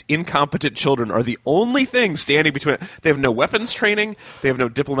 These incompetent children are the only thing standing between it. They have no weapons training. They have no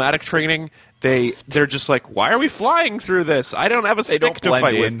diplomatic training. They're just like, why are we flying through this? I don't have a stick don't to blend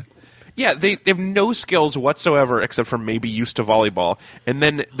fight in. with. Yeah, they have no skills whatsoever except for maybe used to volleyball. And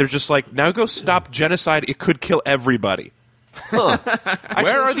then they're just like, now go stop genocide. It could kill everybody. Huh. Actually,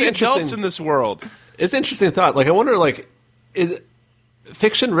 Where are this is the adults interesting. in this world? It's an interesting thought. Like, I wonder, like, is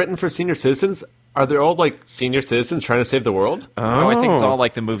fiction written for senior citizens? Are there all, like, senior citizens trying to save the world? No, I think it's all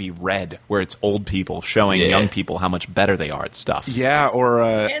like the movie Red, where it's old people showing Yeah. young people how much better they are at stuff. Yeah, or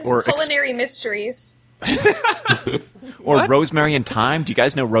And or culinary mysteries. Or Rosemary and Thyme. Do you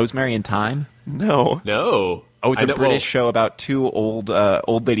guys know Rosemary and Thyme? no. No. Oh, it's I a know- British well, show about two old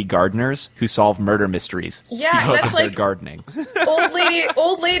lady gardeners who solve murder mysteries Yeah, because that's of their like- gardening.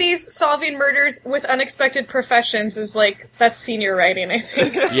 Old ladies solving murders with unexpected professions is like, that's senior writing, I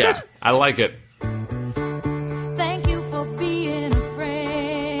think. Yeah, I like it. Thank you for being a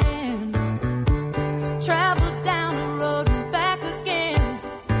friend. Travel down the road and back again.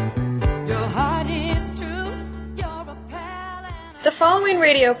 Your heart is true. You're a pal and a The following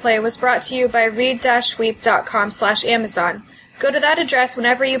radio play was brought to you by read-weep.com/Amazon. Go to that address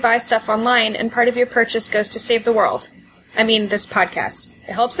whenever you buy stuff online, and part of your purchase goes to save the world. I mean, this podcast.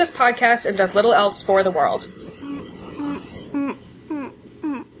 It helps this podcast and does little else for the world.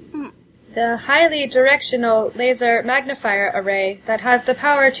 The highly directional laser magnifier array that has the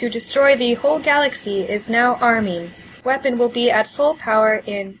power to destroy the whole galaxy is now arming. Weapon will be at full power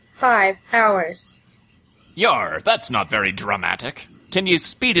in 5 hours. Yar, that's not very dramatic. Can you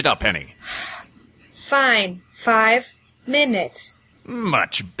speed it up any? Fine. 5 minutes.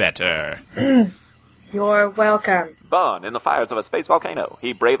 Much better. You're welcome. Born in the fires of a space volcano,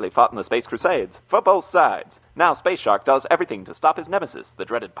 he bravely fought in the Space Crusades, for both sides. Now Space Shark does everything to stop his nemesis, the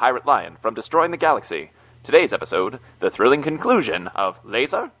dreaded Pirate Lion, from destroying the galaxy. Today's episode, the thrilling conclusion of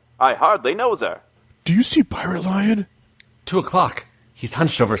Laser? I hardly knows her. Do you see Pirate Lion? 2:00. He's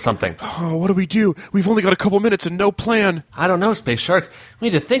hunched over something. Oh, what do we do? We've only got a couple minutes and no plan. I don't know, Space Shark. We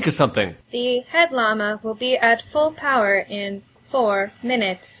need to think of something. The head llama will be at full power in 4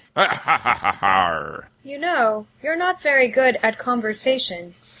 minutes. You know, you're not very good at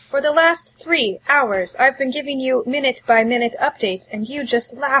conversation. For the last 3 hours, I've been giving you minute-by-minute updates, and you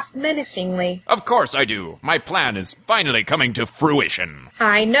just laugh menacingly. Of course I do. My plan is finally coming to fruition.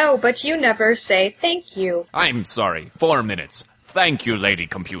 I know, but you never say thank you. I'm sorry. 4 minutes. Thank you, Lady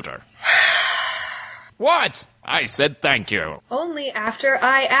Computer. What? I said thank you. Only after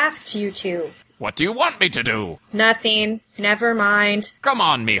I asked you to. What do you want me to do? Nothing. Never mind. Come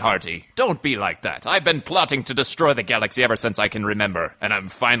on, me hearty. Don't be like that. I've been plotting to destroy the galaxy ever since I can remember, and I'm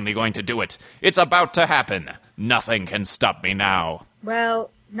finally going to do it. It's about to happen. Nothing can stop me now.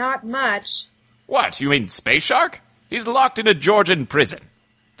 Well, not much. What, you mean Space Shark? He's locked in a Georgian prison.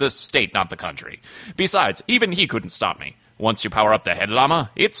 The state, not the country. Besides, even he couldn't stop me. Once you power up the head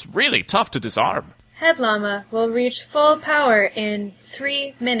llama, it's really tough to disarm. Head llama will reach full power in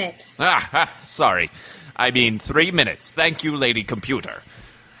 3 minutes. Sorry. I mean 3 minutes. Thank you, Lady Computer.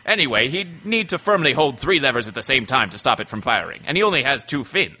 Anyway, he'd need to firmly hold 3 levers at the same time to stop it from firing, and he only has 2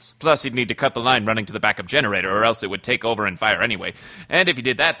 fins. Plus, he'd need to cut the line running to the backup generator, or else it would take over and fire anyway. And if he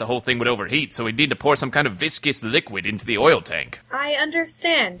did that, the whole thing would overheat, so he'd need to pour some kind of viscous liquid into the oil tank. I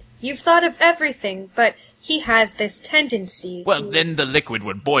understand. You've thought of everything, but he has this tendency Well, to... then the liquid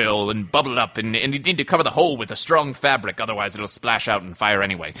would boil and bubble up, and he'd need to cover the hole with a strong fabric, otherwise it'll splash out and fire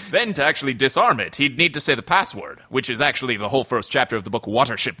anyway. Then, to actually disarm it, he'd need to say the password, which is actually the whole first chapter of the book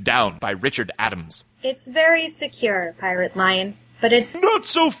Watership Down by Richard Adams. It's very secure, Pirate Lion, but it... Not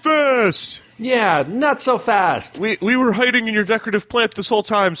so fast! Yeah, not so fast. We were hiding in your decorative plant this whole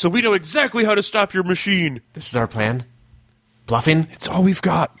time, so we know exactly how to stop your machine. This is our plan. Bluffing? It's all we've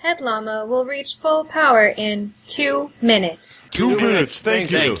got. Head llama will reach full power in 2 minutes. 2 minutes,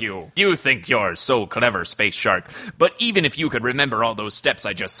 thank you. Thank you. You think you're so clever, Space Shark. But even if you could remember all those steps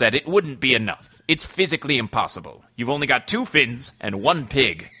I just said, it wouldn't be enough. It's physically impossible. You've only got 2 fins and 1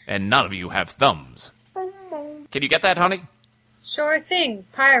 pig, and none of you have thumbs. Can you get that, honey? Sure thing,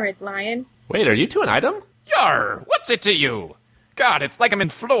 Pirate Lion. Wait, are you 2 an item? Yar! What's it to you? God, it's like I'm in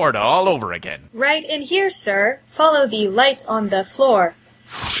Florida all over again. Right in here, sir. Follow the lights on the floor.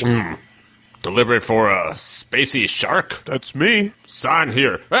 Delivery for a spacey shark? That's me. Sign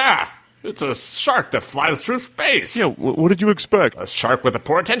here. Ah! It's a shark that flies through space. Yeah, what did you expect? A shark with a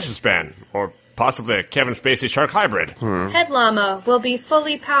poor attention span. Or possibly a Kevin Spacey shark hybrid. Head llama will be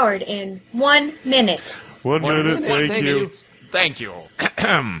fully powered in 1 minute. 1 minute, thank you. Thank you.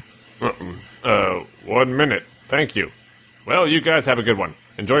 1 minute. Thank you. Well, you guys have a good one.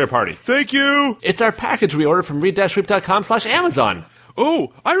 Enjoy your party. Thank you. It's our package we ordered from read-weep.com/Amazon.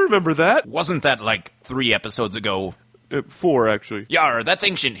 Oh, I remember that. Wasn't that like 3 episodes ago? 4, actually. Yar, that's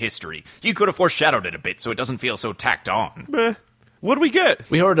ancient history. You could have foreshadowed it a bit so it doesn't feel so tacked on. Meh. What do we get?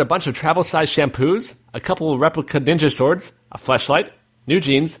 We ordered a bunch of travel-sized shampoos, a couple of replica ninja swords, a fleshlight, new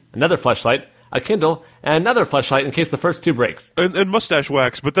jeans, another fleshlight, a Kindle, and another fleshlight in case the first 2 breaks. And mustache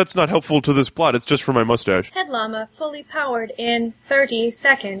wax, but that's not helpful to this plot. It's just for my mustache. Head llama fully powered in 30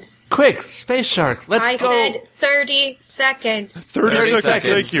 seconds. Quick, Space Shark, let's I go. said 30 seconds. 30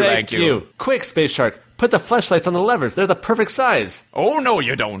 seconds. Thank you. Quick, Space Shark, put the fleshlights on the levers. They're the perfect size. Oh, no,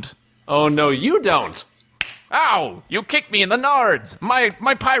 you don't. Oh, no, you don't. Ow! You kicked me in the nards! My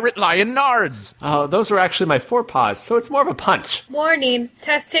pirate lion nards! Oh, those were actually my forepaws, so it's more of a punch. Warning,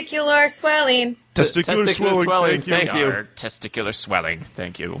 testicular swelling. Testicular swelling. Thank you. Yar, testicular swelling.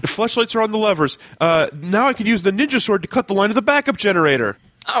 Thank you. The flashlights are on the levers. Now I can use the ninja sword to cut the line of the backup generator.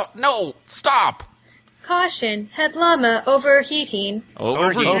 Oh, no! Stop! Caution, head llama overheating.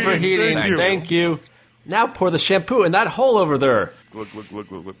 Overheating. Thank you. Now pour the shampoo in that hole over there. Look.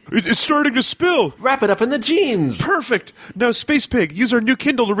 It's starting to spill. Wrap it up in the jeans. Perfect. Now, Space Pig, use our new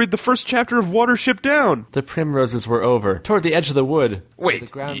Kindle to read the first chapter of Watership Down. The primroses were over. Toward the edge of the wood. where Wait,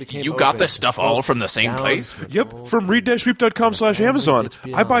 the ground became you got open. this stuff all from the same Down place? through Yep, gold. from read-weep.com/Amazon.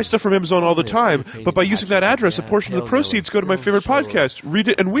 I buy stuff from Amazon all the time, but by using that address, a portion of the proceeds go to my favorite podcast, Read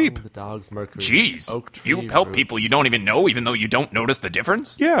It and Weep. The dog's mercury. Jeez, Oak tree you help roots. people you don't even know even though you don't notice the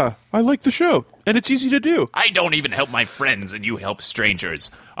difference? Yeah, I like the show, and it's easy to do. I don't even help my friends and you help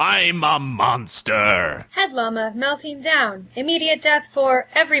strangers. I'm a monster. Head llama melting down. Immediate death for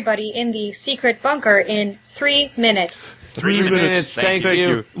everybody in the secret bunker in 3 minutes. 3 minutes. Thank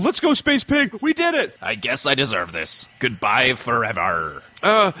you. Let's go, Space Pig. We did it. I guess I deserve this. Goodbye forever.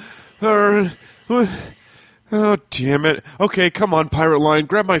 Oh, damn it. Okay, come on, Pirate Lion.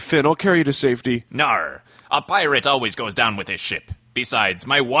 Grab my fin. I'll carry you to safety. Nar, a pirate always goes down with his ship. Besides,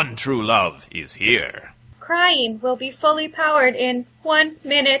 my one true love is here. Crying will be fully powered in 1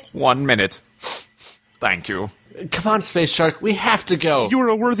 minute. 1 minute. Thank you. Come on, Space Shark. We have to go. You are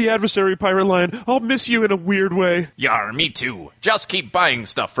a worthy adversary, Pirate Lion. I'll miss you in a weird way. Yar, me too. Just keep buying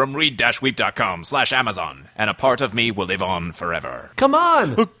stuff from read-weep.com/Amazon, and a part of me will live on forever. Come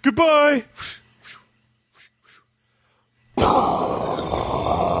on. Goodbye.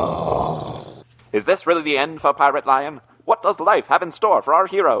 Is this really the end for Pirate Lion? What does life have in store for our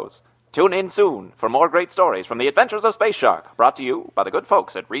heroes? Tune in soon for more great stories from the adventures of Space Shark, brought to you by the good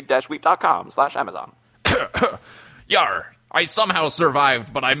folks at read-weep.com/Amazon. Yar, I somehow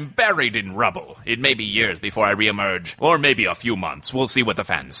survived, but I'm buried in rubble. It may be years before I reemerge, or maybe a few months. We'll see what the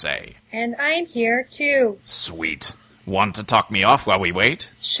fans say. And I'm here too. Sweet. Want to talk me off while we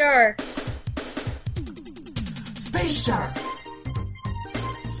wait? Sure. Space Shark!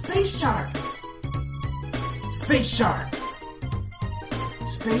 Space Shark! Space Shark!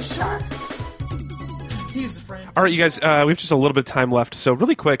 Space Shark! He's a friend. All right, you guys, we have just a little bit of time left, so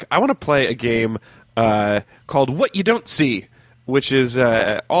really quick, I want to play a game called What You Don't See, which is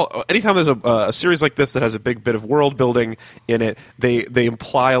anytime there's a series like this that has a big bit of world building in it, they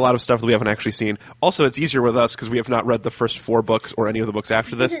imply a lot of stuff that we haven't actually seen. Also, it's easier with us because we have not read the first 4 books or any of the books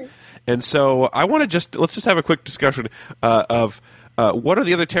after this. And so I want to let's just have a quick discussion of what are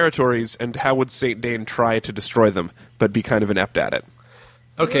the other territories and how would St. Dane try to destroy them, but be kind of inept at it.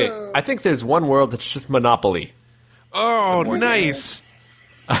 Okay, I think there's one world that's just Monopoly. Oh, nice.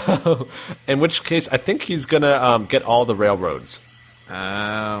 In which case, I think he's gonna get all the railroads.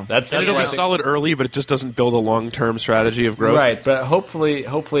 That's And it'll what be I think. solid early, but it just doesn't build a long-term strategy of growth. Right, but hopefully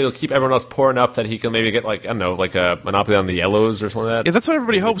it'll keep everyone else poor enough that he can maybe get like a monopoly on the yellows or something like that. Yeah, that's what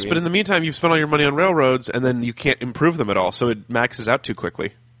everybody Or the hopes, but in greens. the meantime, you've spent all your money on railroads, and then you can't improve them at all, so it maxes out too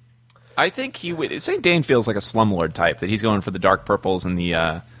quickly. I think he would. St. Dane feels like a slumlord type, that he's going for the dark purples and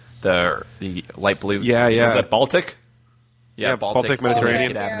the light blues. Yeah. Is that Baltic? Yeah, Baltic,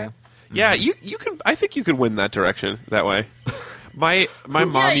 Mediterranean. Baltic Avenue. Yeah, you can. I think you could win that direction that way. My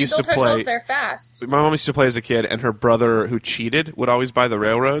mom Yeah, you used to built hotels play. there fast. My mom used to play as a kid, and her brother, who cheated, would always buy the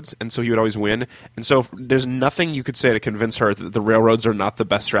railroads, and so he would always win. And so there's nothing you could say to convince her that the railroads are not the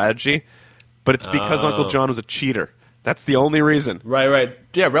best strategy, but it's because Uncle John was a cheater. That's the only reason. Right.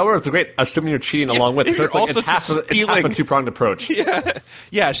 Yeah, railroads are great, assuming you're cheating along with it. So you're it's like also it's half just a stealing. two-pronged approach.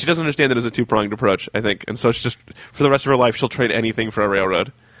 Yeah, she doesn't understand that it's a two-pronged approach, I think. And so it's just, for the rest of her life, she'll trade anything for a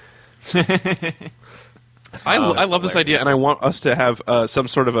railroad. I love this idea, and I want us to have some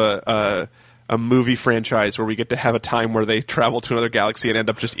sort of a movie franchise where we get to have a time where they travel to another galaxy and end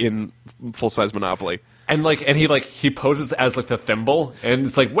up just in full-size Monopoly. And he poses as like the thimble, and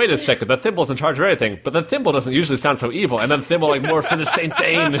it's like, wait a second, the thimble's in charge of everything, but the thimble doesn't usually sound so evil, and then the thimble like morphs into Saint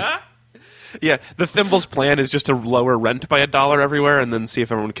Dane. Yeah, the thimble's plan is just to lower rent by $1 everywhere and then see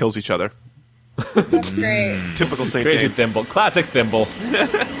if everyone kills each other. That's great. Typical Saint Crazy Dane. thimble, classic thimble.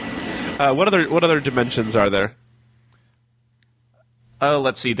 What other dimensions are there? Oh,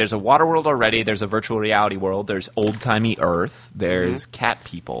 let's see. There's a water world already. There's a virtual reality world. There's old-timey Earth. There's cat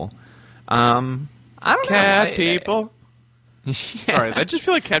people. I don't know. Cat people? Sorry, I just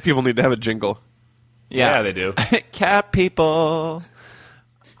feel like cat people need to have a jingle. Yeah, they do. Cat people.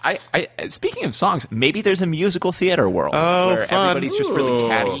 I speaking of songs, maybe there's a musical theater world where fun. everybody's just really Ooh.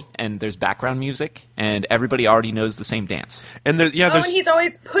 catty and there's background music and everybody already knows the same dance. And there's And he's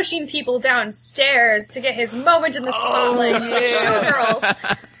always pushing people downstairs to get his moment in the spotlight. Like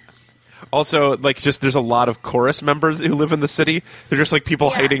showgirls. also like just there's a lot of chorus members who live in the city. They're just like people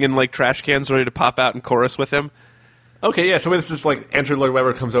Yeah. hiding in like trash cans ready to pop out and chorus with him. Okay, yeah, so this is like Andrew Lloyd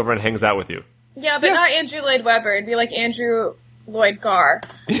Webber comes over and hangs out with you. Yeah, but not Andrew Lloyd Webber. It'd be like Andrew Lloyd Garr.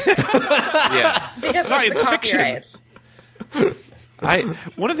 Yeah. Because of Science the fiction. copyrights.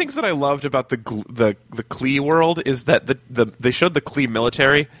 One of the things that I loved about the Klee world is that they showed the Klee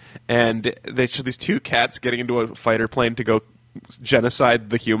military, and they showed these two cats getting into a fighter plane to go genocide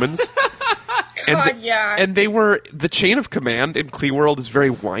the humans. God, yeah. And they were the chain of command in Klee world is very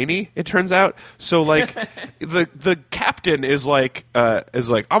whiny. It turns out. So like the captain is like I'm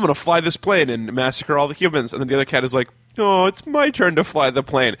gonna fly this plane and massacre all the humans, and then the other cat is like, oh, it's my turn to fly the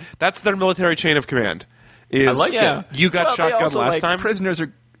plane. That's their military chain of command. I like it. You got Well, they shotgun also, last like, time.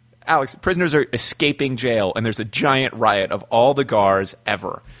 Prisoners are escaping jail, and there's a giant riot of all the guards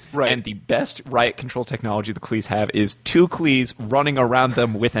ever. Right. And the best riot control technology the Klees have is two Klees running around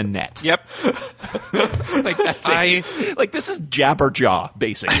them with a net. Yep. Like that's it. Like this is Jabberjaw,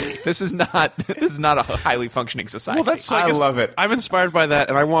 basically. This is not a highly functioning society. Well, that's I guess love it. I'm inspired by that,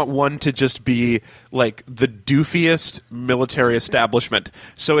 and I want one to just be like the doofiest military establishment.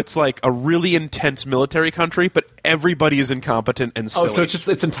 So it's like a really intense military country, but everybody is incompetent and silly. Oh,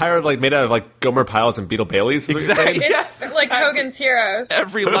 so it's entirely like made out of like Gomer Pyles and Beetle Baileys? Exactly. It's like Hogan's Heroes.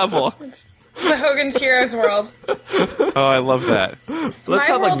 Every level. The Hogan's Heroes world. Oh, I love that. Let's My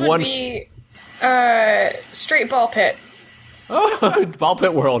have world like one would be straight ball pit. ball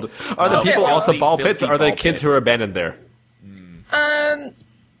pit world. Are the Ball people pit also world. ball pits, or are they Ball kids pit. who are abandoned there?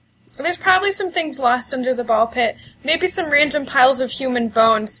 There's probably some things lost under the ball pit. Maybe some random piles of human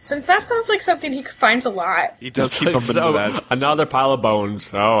bones, since that sounds like something he finds a lot. He does keep bumping into that. Another pile of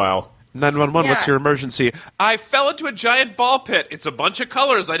bones. Oh, well. 911, what's Yeah. your emergency? I fell into a giant ball pit. It's a bunch of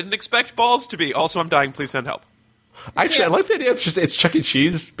colors I didn't expect balls to be. Also, I'm dying. Please send help. Actually, I like the idea of just it's Chuck E.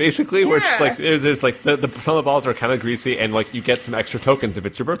 Cheese, basically, where it's just Yeah. like there's like the some of the balls are kind of greasy, and like you get some extra tokens if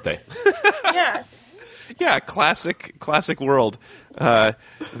it's your birthday. Yeah. Yeah, classic world. The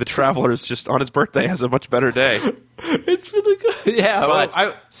Traveler's just on his birthday has a much better day. It's really good. Yeah, But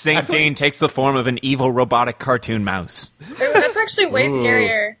well, I Saint feel Dane takes the form of an evil robotic cartoon mouse. Ooh, that's actually way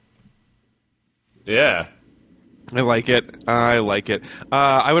scarier. yeah. I like it.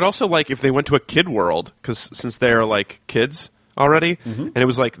 I would also like if they went to a kid world, because since they're like kids already, and it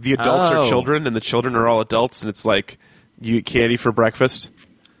was like the adults are Oh. children and the children are all adults, and it's like you eat candy for breakfast.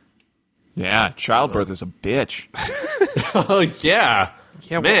 Yeah, childbirth is a bitch. Oh yeah.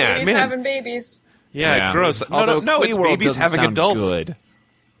 Yeah, Man. He's man. having babies. Yeah, gross. Although No, it's Klee World babies doesn't having sound adults. Good.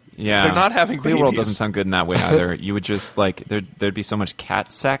 Yeah, They're not having Klee World babies. doesn't sound good in that way either. You would just like there'd be so much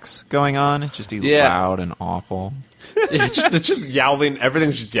cat sex going on. It'd just be Yeah. loud and awful. It's just yowling.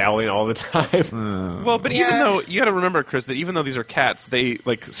 Everything's just yowling all the time. Well, but even Yeah. though you got to remember, Chris, that even though these are cats, they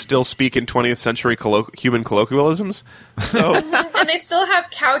like still speak in 20th century human colloquialisms. So And they still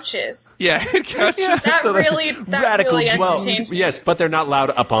have couches. yeah, couches. That So that's really radical entertains me. Yes, but they're not loud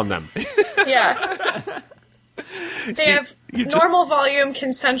up on them. Yeah. They See, have you just- normal volume,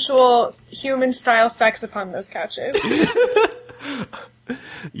 consensual, human-style sex upon those couches.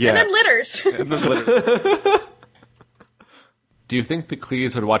 Yeah. And then litters. And then literally- Do you think the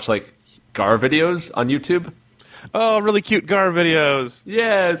Clees would watch like Gar videos on YouTube? oh, really cute Gar videos.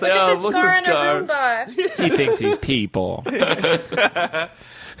 Yeah, it's like, Look at oh, this look Gar at and this a Gar. Roomba. He thinks he's people.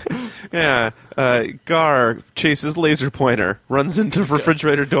 Yeah, Gar chases laser pointer, runs into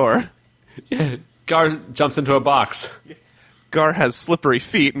refrigerator door. Gar jumps into a box. Gar has slippery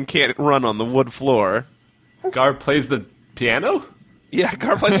feet and can't run on the wood floor. Gar plays the piano? Yeah,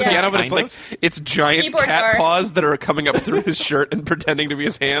 Gar plays the Yeah. piano, but it's Kind like it's giant Keyboard cat Gar. paws that are coming up through his shirt and pretending to be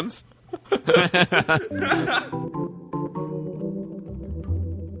his hands.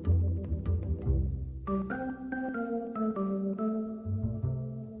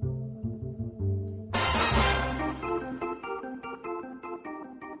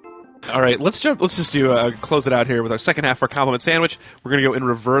 All right, let's just do close it out here with our second half for compliment sandwich. We're going to go in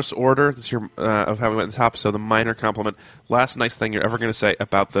reverse order. This year of how we went at the top. So the minor compliment. Last nice thing you're ever going to say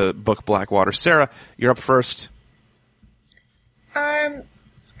about the book Blackwater. Sarah, you're up first.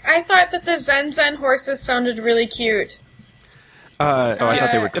 I thought that the Zen horses sounded really cute. I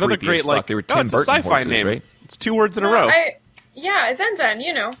thought they were Another creepy great as fuck. They were Tim it's a Burton sci-fi horses, name. right? It's 2 words in a row.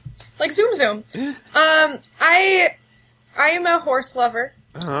 Zen, like Zoom Zoom. I am a horse lover.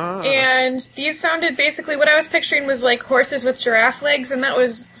 And these sounded basically what I was picturing was like horses with giraffe legs, and that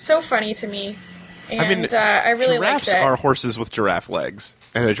was so funny to me. And I really liked giraffes it. are horses with giraffe legs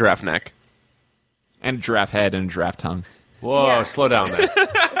and a giraffe neck. And a giraffe head and a giraffe tongue. Whoa, Yeah. slow down there.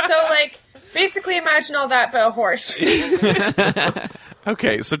 So, like, basically imagine all that but a horse.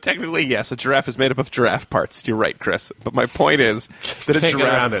 Okay, so technically, yes, a giraffe is made up of giraffe parts. You're right, Chris. But my point is that Can't get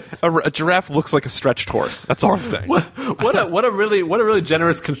around it. a giraffe looks like a stretched horse. That's all I'm saying. What a really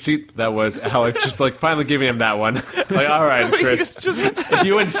generous conceit that was, Alex. Just like finally giving him that one. Like, all right, Chris, if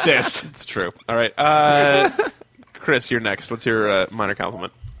you insist. It's true. All right, Chris, you're next. What's your minor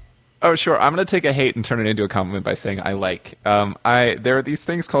compliment? Oh, sure. I'm going to take a hate and turn it into a compliment by saying I like. There are these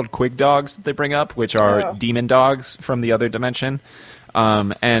things called Quig dogs that they bring up, which are demon dogs from the other dimension.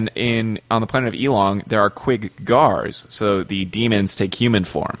 And on the planet of Elong, there are Quig gars, so the demons take human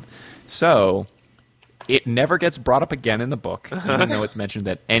form. So it never gets brought up again in the book, even though it's mentioned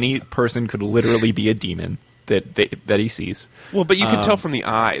that any person could literally be a demon that he sees. Well, but you can tell from the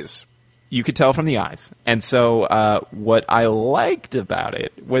eyes. You could tell from the eyes. And so what I liked about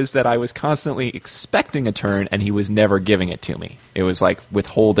it was that I was constantly expecting a turn, and he was never giving it to me. It was like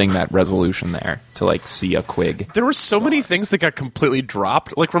withholding that resolution there to like see a Quig. There were so many things that got completely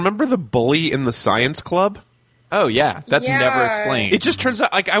dropped. Like, remember the bully in the science club? Oh, yeah. That's Yeah. never explained. It just turns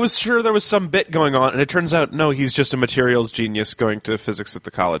out, like, I was sure there was some bit going on, and it turns out, no, he's just a materials genius going to physics at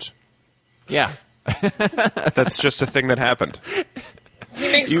the college. Yeah. That's just a thing that happened. He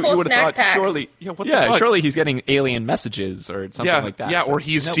makes You cool would have snack thought, packs. surely, what the Yeah, fuck? surely he's getting alien messages or something like that. Yeah, or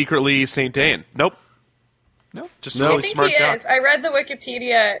he's Nope. secretly Saint Dane. Nope. Nope. Just No. a I really think smart he job. is. I read the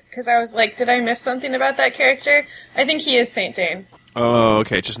Wikipedia because I was like, did I miss something about that character? I think he is Saint Dane. Oh,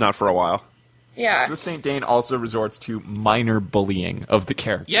 okay, just not for a while. Yeah. So St. Dane also resorts to minor bullying of the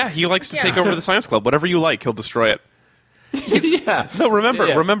character. Yeah, he likes to Yeah. take over the science club. Whatever you like, he'll destroy it. Yeah. No, remember,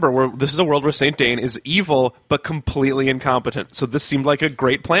 Yeah. this is a world where Saint Dane is evil but completely incompetent. So this seemed like a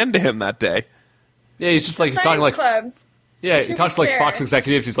great plan to him that day. Yeah, he's just like he's talking Science like Club. yeah, To he talks be like fair. Fox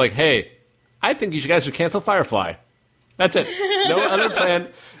executives. He's like, hey, I think you guys should cancel Firefly. That's it. No other plan.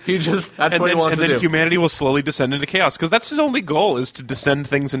 That's what he wants to do. Humanity will slowly descend into chaos because that's his only goal is to descend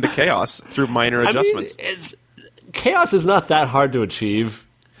things into chaos through minor adjustments. I mean, chaos is not that hard to achieve.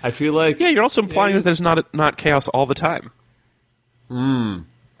 I feel like. Yeah, you're also implying that there's not chaos all the time.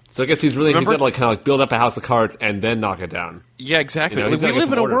 So I guess he's got to like kind of like build up a house of cards and then knock it down. Yeah, exactly. You know, he's we gotta get live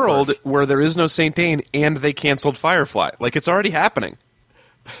in some a order world first. where there is no Saint Dane and they canceled Firefly. Like, it's already happening.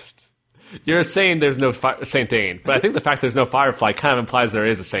 You're saying there's no Saint Dane, but I think the fact there's no Firefly kind of implies there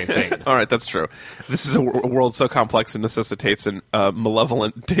is a Saint Dane. All right, that's true. This is a world so complex it necessitates an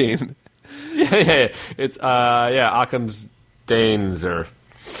malevolent Dane. yeah. It's Occam's Danes or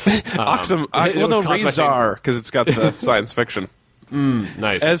Oxum, it well, was no, caused by Razor, because it's got the science fiction.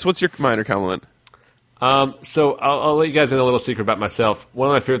 nice. Ez, what's your minor compliment? So I'll let you guys in a little secret about myself. One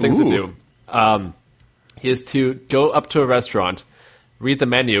of my favorite things to do is to go up to a restaurant, read the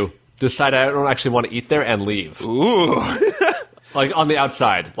menu, decide I don't actually want to eat there, and leave. Ooh. Like on the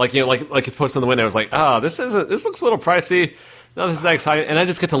outside, like like it's posted on the window. It's like, oh, this looks a little pricey. No, this is that exciting, and I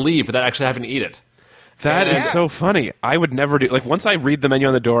just get to leave without actually having to eat it. That is Yeah. so funny. I would never do. Like, once I read the menu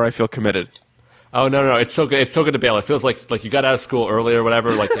on the door, I feel committed. Oh no, it's so good. It's so good to bail. It feels like you got out of school early or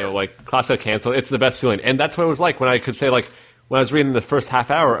whatever. Like like class got canceled. It's the best feeling, and that's what it was like when I could say like when I was reading the first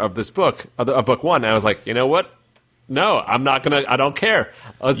half hour of this book, of book one. I was like, you know what? No, I'm not gonna. I don't care.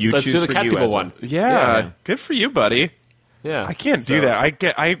 Let's You do choose the for cat you, people Ezra. one. Yeah, good for you, buddy. Yeah, I can't do that.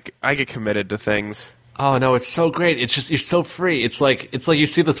 I get committed to things. Oh no, it's so great. It's just you're so free. It's like you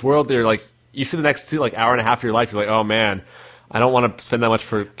see this world. You're like you see the next hour and a half of your life. You're like, oh man, I don't want to spend that much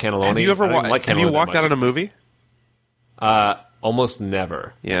for cannelloni. Have you ever I don't even like have you cannelloni that walked out much. on a movie? Almost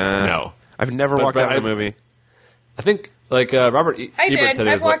never. Yeah. No. I've never But- walked but out on a movie. I think like Robert I Ebert did. said it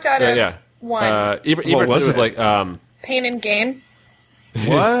I've was like, walked out of one. Ebert What said was it was it? like Pain and Gain.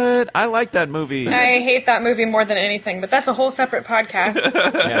 What? I like that movie. I hate that movie more than anything, but that's a whole separate podcast.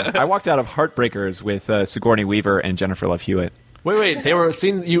 Yeah, I walked out of Heartbreakers with Sigourney Weaver and Jennifer Love Hewitt. wait. They were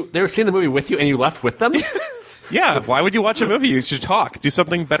seeing the movie with you, and you left with them. Yeah. Why would you watch a movie? You should talk. Do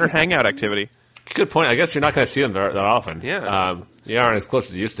something better. Hangout activity. Good point. I guess you're not going to see them that often. Yeah. You aren't as close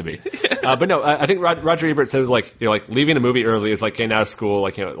as you used to be. But no, I think Roger Ebert says like leaving a movie early is like getting out of school.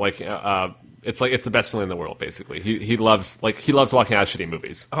 Like it's the best feeling in the world. Basically, he loves walking out of shitty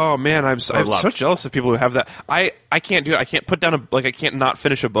movies. Oh man, I'm so jealous of people who have that. I can't do it. I can't put down I can't not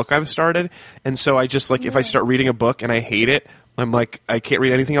finish a book I've started, and so I just if I start reading a book and I hate it, I'm like I can't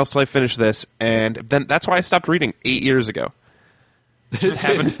read anything else till I finish this, and then that's why I stopped reading 8 years ago. Just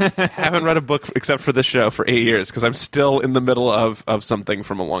haven't read a book except for this show for 8 years because I'm still in the middle of something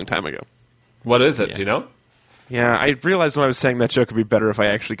from a long time ago. What is it? Do you know? Yeah, I realized when I was saying that joke would be better if I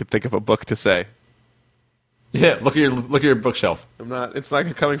actually could think of a book to say. Yeah, look at your bookshelf. It's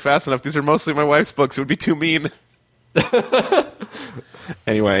not coming fast enough. These are mostly my wife's books. It would be too mean.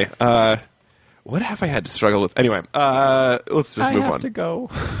 Anyway, what have I had to struggle with? Anyway, let's just move on. I have to go.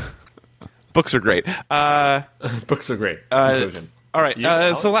 Books are great. Books are great. Conclusion. All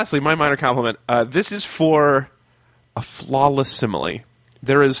right. So lastly, my minor compliment. This is for a flawless simile.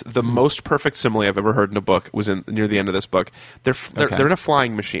 There is the most perfect simile I've ever heard in a book. Was near the end of this book. They're in a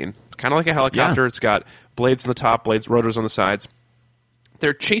flying machine, kind of like a helicopter. Yeah. It's got blades on the top, rotors on the sides.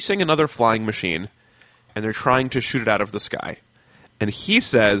 They're chasing another flying machine, and they're trying to shoot it out of the sky. And he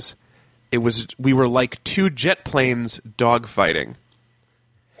says, we were like two jet planes dogfighting.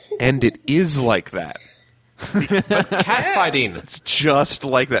 And it is like that. Catfighting. It's just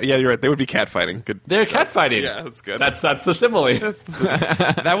like that. Yeah, you're right. They would be catfighting. Good. They're catfighting. Yeah, that's good. That's the simile.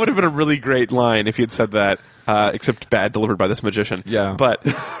 That would have been a really great line if he had said that, except bad delivered by this magician. Yeah. But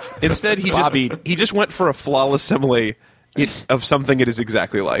instead, he just went for a flawless simile of something it is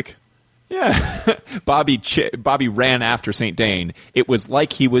exactly like. Yeah. Bobby ran after St. Dane. It was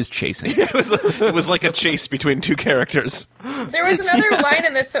like he was chasing. It was like a chase between two characters. There was another line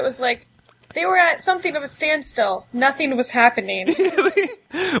in this that was like, they were at something of a standstill. Nothing was happening.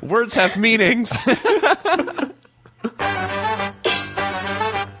 Words have meanings.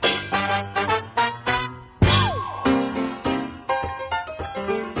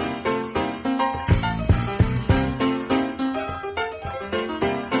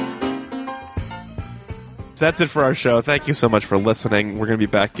 That's it for our show. Thank you so much for listening. We're going to be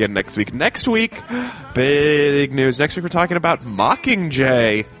back again next week. Next week, big news. Next week we're talking about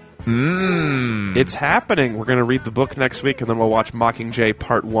Mockingjay. It's happening. We're going to read the book next week, and then we'll watch Mockingjay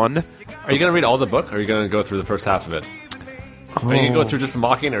Part 1. Are you going to read all the book, or are you going to go through the first half of it? Are you going to go through just the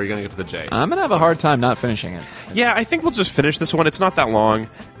Mocking, or are you going to get to the J? I'm going to have a hard time not finishing it. Yeah, I think we'll just finish this one. It's not that long,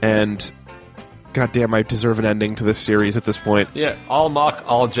 and goddamn, I deserve an ending to this series at this point. Yeah, all Mock,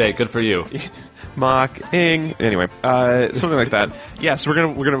 all J. Good for you. Mocking. Anyway, something like that. Yes, we're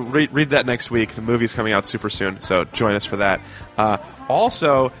gonna read that next week. The movie's coming out super soon, so join us for that.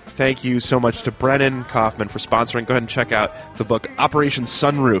 Also, thank you so much to Brennan Kaufman for sponsoring. Go ahead and check out the book Operation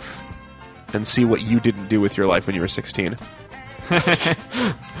Sunroof and see what you didn't do with your life when you were 16.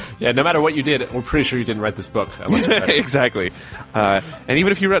 Yeah, no matter what you did, we're pretty sure you didn't write this book. Unless you read it. Exactly. And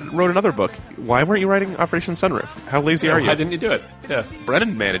even if you wrote another book, why weren't you writing Operation Sunroof? How lazy are you? Why didn't you do it? Yeah.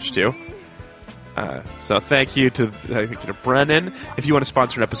 Brennan managed to. So thank you to Brennan. If you want to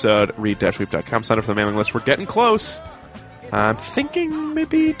sponsor an episode, read-weep.com. Sign up for the mailing list. We're getting close. I'm thinking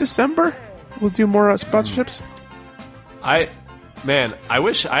maybe December we'll do more sponsorships. I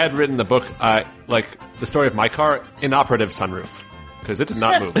wish I had written the book, like the story of my car, Inoperative Sunroof, because it did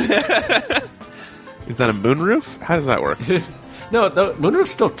not move. Is that a moonroof? How does that work? No, the moonroofs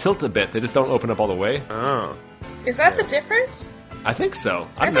still tilt a bit. They just don't open up all the way. Oh. Is that the difference? I think so.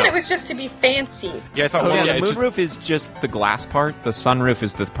 I thought it was just to be fancy. Yeah, I thought. Oh, yeah, yeah, the it's moonroof is just the glass part. The sunroof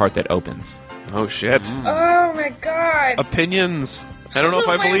is the part that opens. Oh shit. Oh my god. Opinions. I don't know if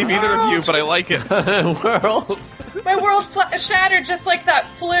I believe either of you, but I like it. World. My world shattered just like that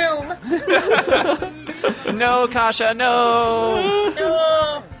flume. No, Kasha, no!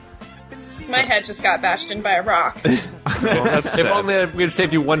 Oh. My head just got bashed in by a rock. Well, that's If sad. only we had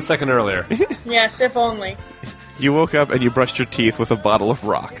saved you 1 second earlier. Yes, if only. You woke up and you brushed your teeth with a bottle of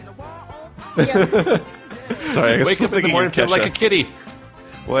rock. Yeah. Sorry, I guess Wake up in the morning feeling like a kitty.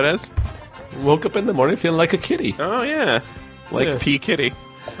 What is? Woke up in the morning feeling like a kitty. Oh yeah, like Yeah. P. Kitty.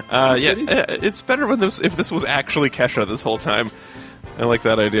 It's better if this was actually Kesha this whole time. I like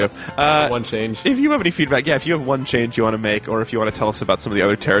that idea. One change. If you have any feedback, if you have one change you want to make, or if you want to tell us about some of the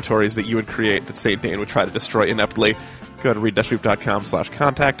other territories that you would create that St. Dane would try to destroy ineptly, go to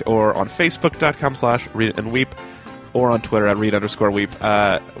read-weep.com/contact, or on facebook.com/readandweep, or on Twitter at read_weep.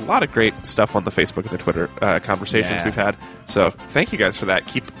 A lot of great stuff on the Facebook and the Twitter conversations we've had. So thank you guys for that.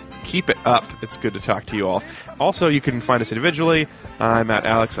 Keep it up. It's good to talk to you all. Also, you can find us individually. I'm at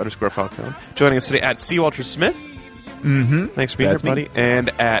Alex_Falcone. Joining us today at C. Walter Smith. Mm-hmm. Thanks for being That's here, me. buddy. And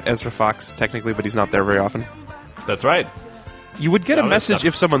at Ezra Fox, technically, but he's not there very often. That's right. You would get a No, that's message not-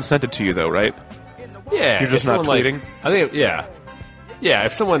 if someone sent it to you, though, right? Yeah, You're just if not someone, tweeting? I think, yeah.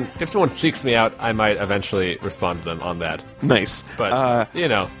 If someone seeks me out, I might eventually respond to them on that. Nice. But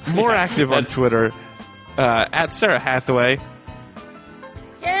More active on that's- Twitter. At Sarah Hathaway.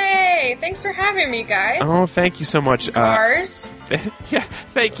 Yay! Thanks for having me, guys. Oh, thank you so much. Mars. Yeah,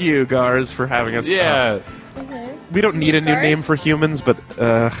 thank you, Gars, for having us. Yeah, We don't need a new Gars? name for humans, but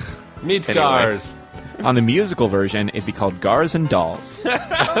meet Anyway. Gars. On the musical version, it'd be called Gars and Dolls.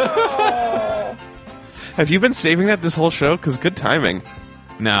 Oh. have you been saving that this whole show? Because good timing.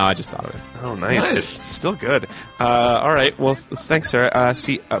 No, I just thought of it. Oh, nice. Nice. Still good. All right. Well, thanks, Sarah.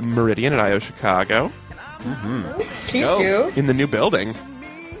 See Meridian at I.O. Chicago Please do. in the new building.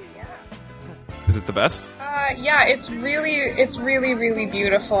 Is it the best? Yeah, it's really, really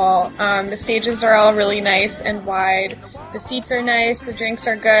beautiful. The stages are all really nice and wide. The seats are nice. The drinks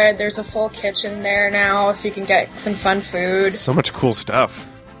are good. There's a full kitchen there now, so you can get some fun food. So much cool stuff.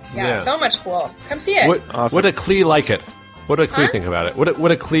 Yeah, Yeah. so much cool. Come see it. Awesome. Would a Klee like it? What would a Klee Huh? think about it?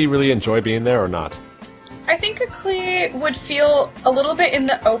 Would a Klee really enjoy being there or not? I think a Klee would feel a little bit in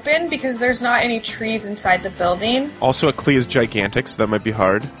the open because there's not any trees inside the building. Also, a Klee is gigantic, so that might be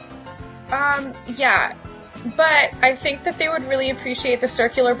hard. Yeah. But I think that they would really appreciate the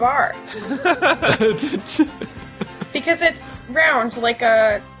circular bar. Because it's round like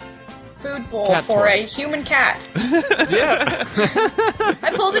a food bowl Cat for toy. a human cat. Yeah.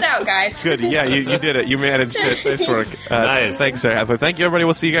 I pulled it out, guys. Good. Yeah, you did it. You managed it. Nice work. Nice. Thanks, Sarah Hathaway. Thank you, everybody.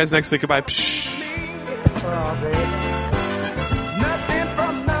 We'll see you guys next week. Goodbye. Psh.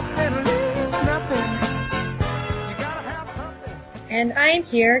 And I'm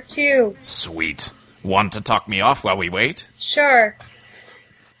here too. Sweet. Want to talk me off while we wait? Sure.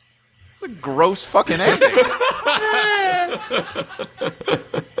 It's a gross fucking ending.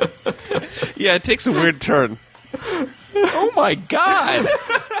 Yeah, it takes a weird turn. Oh my god.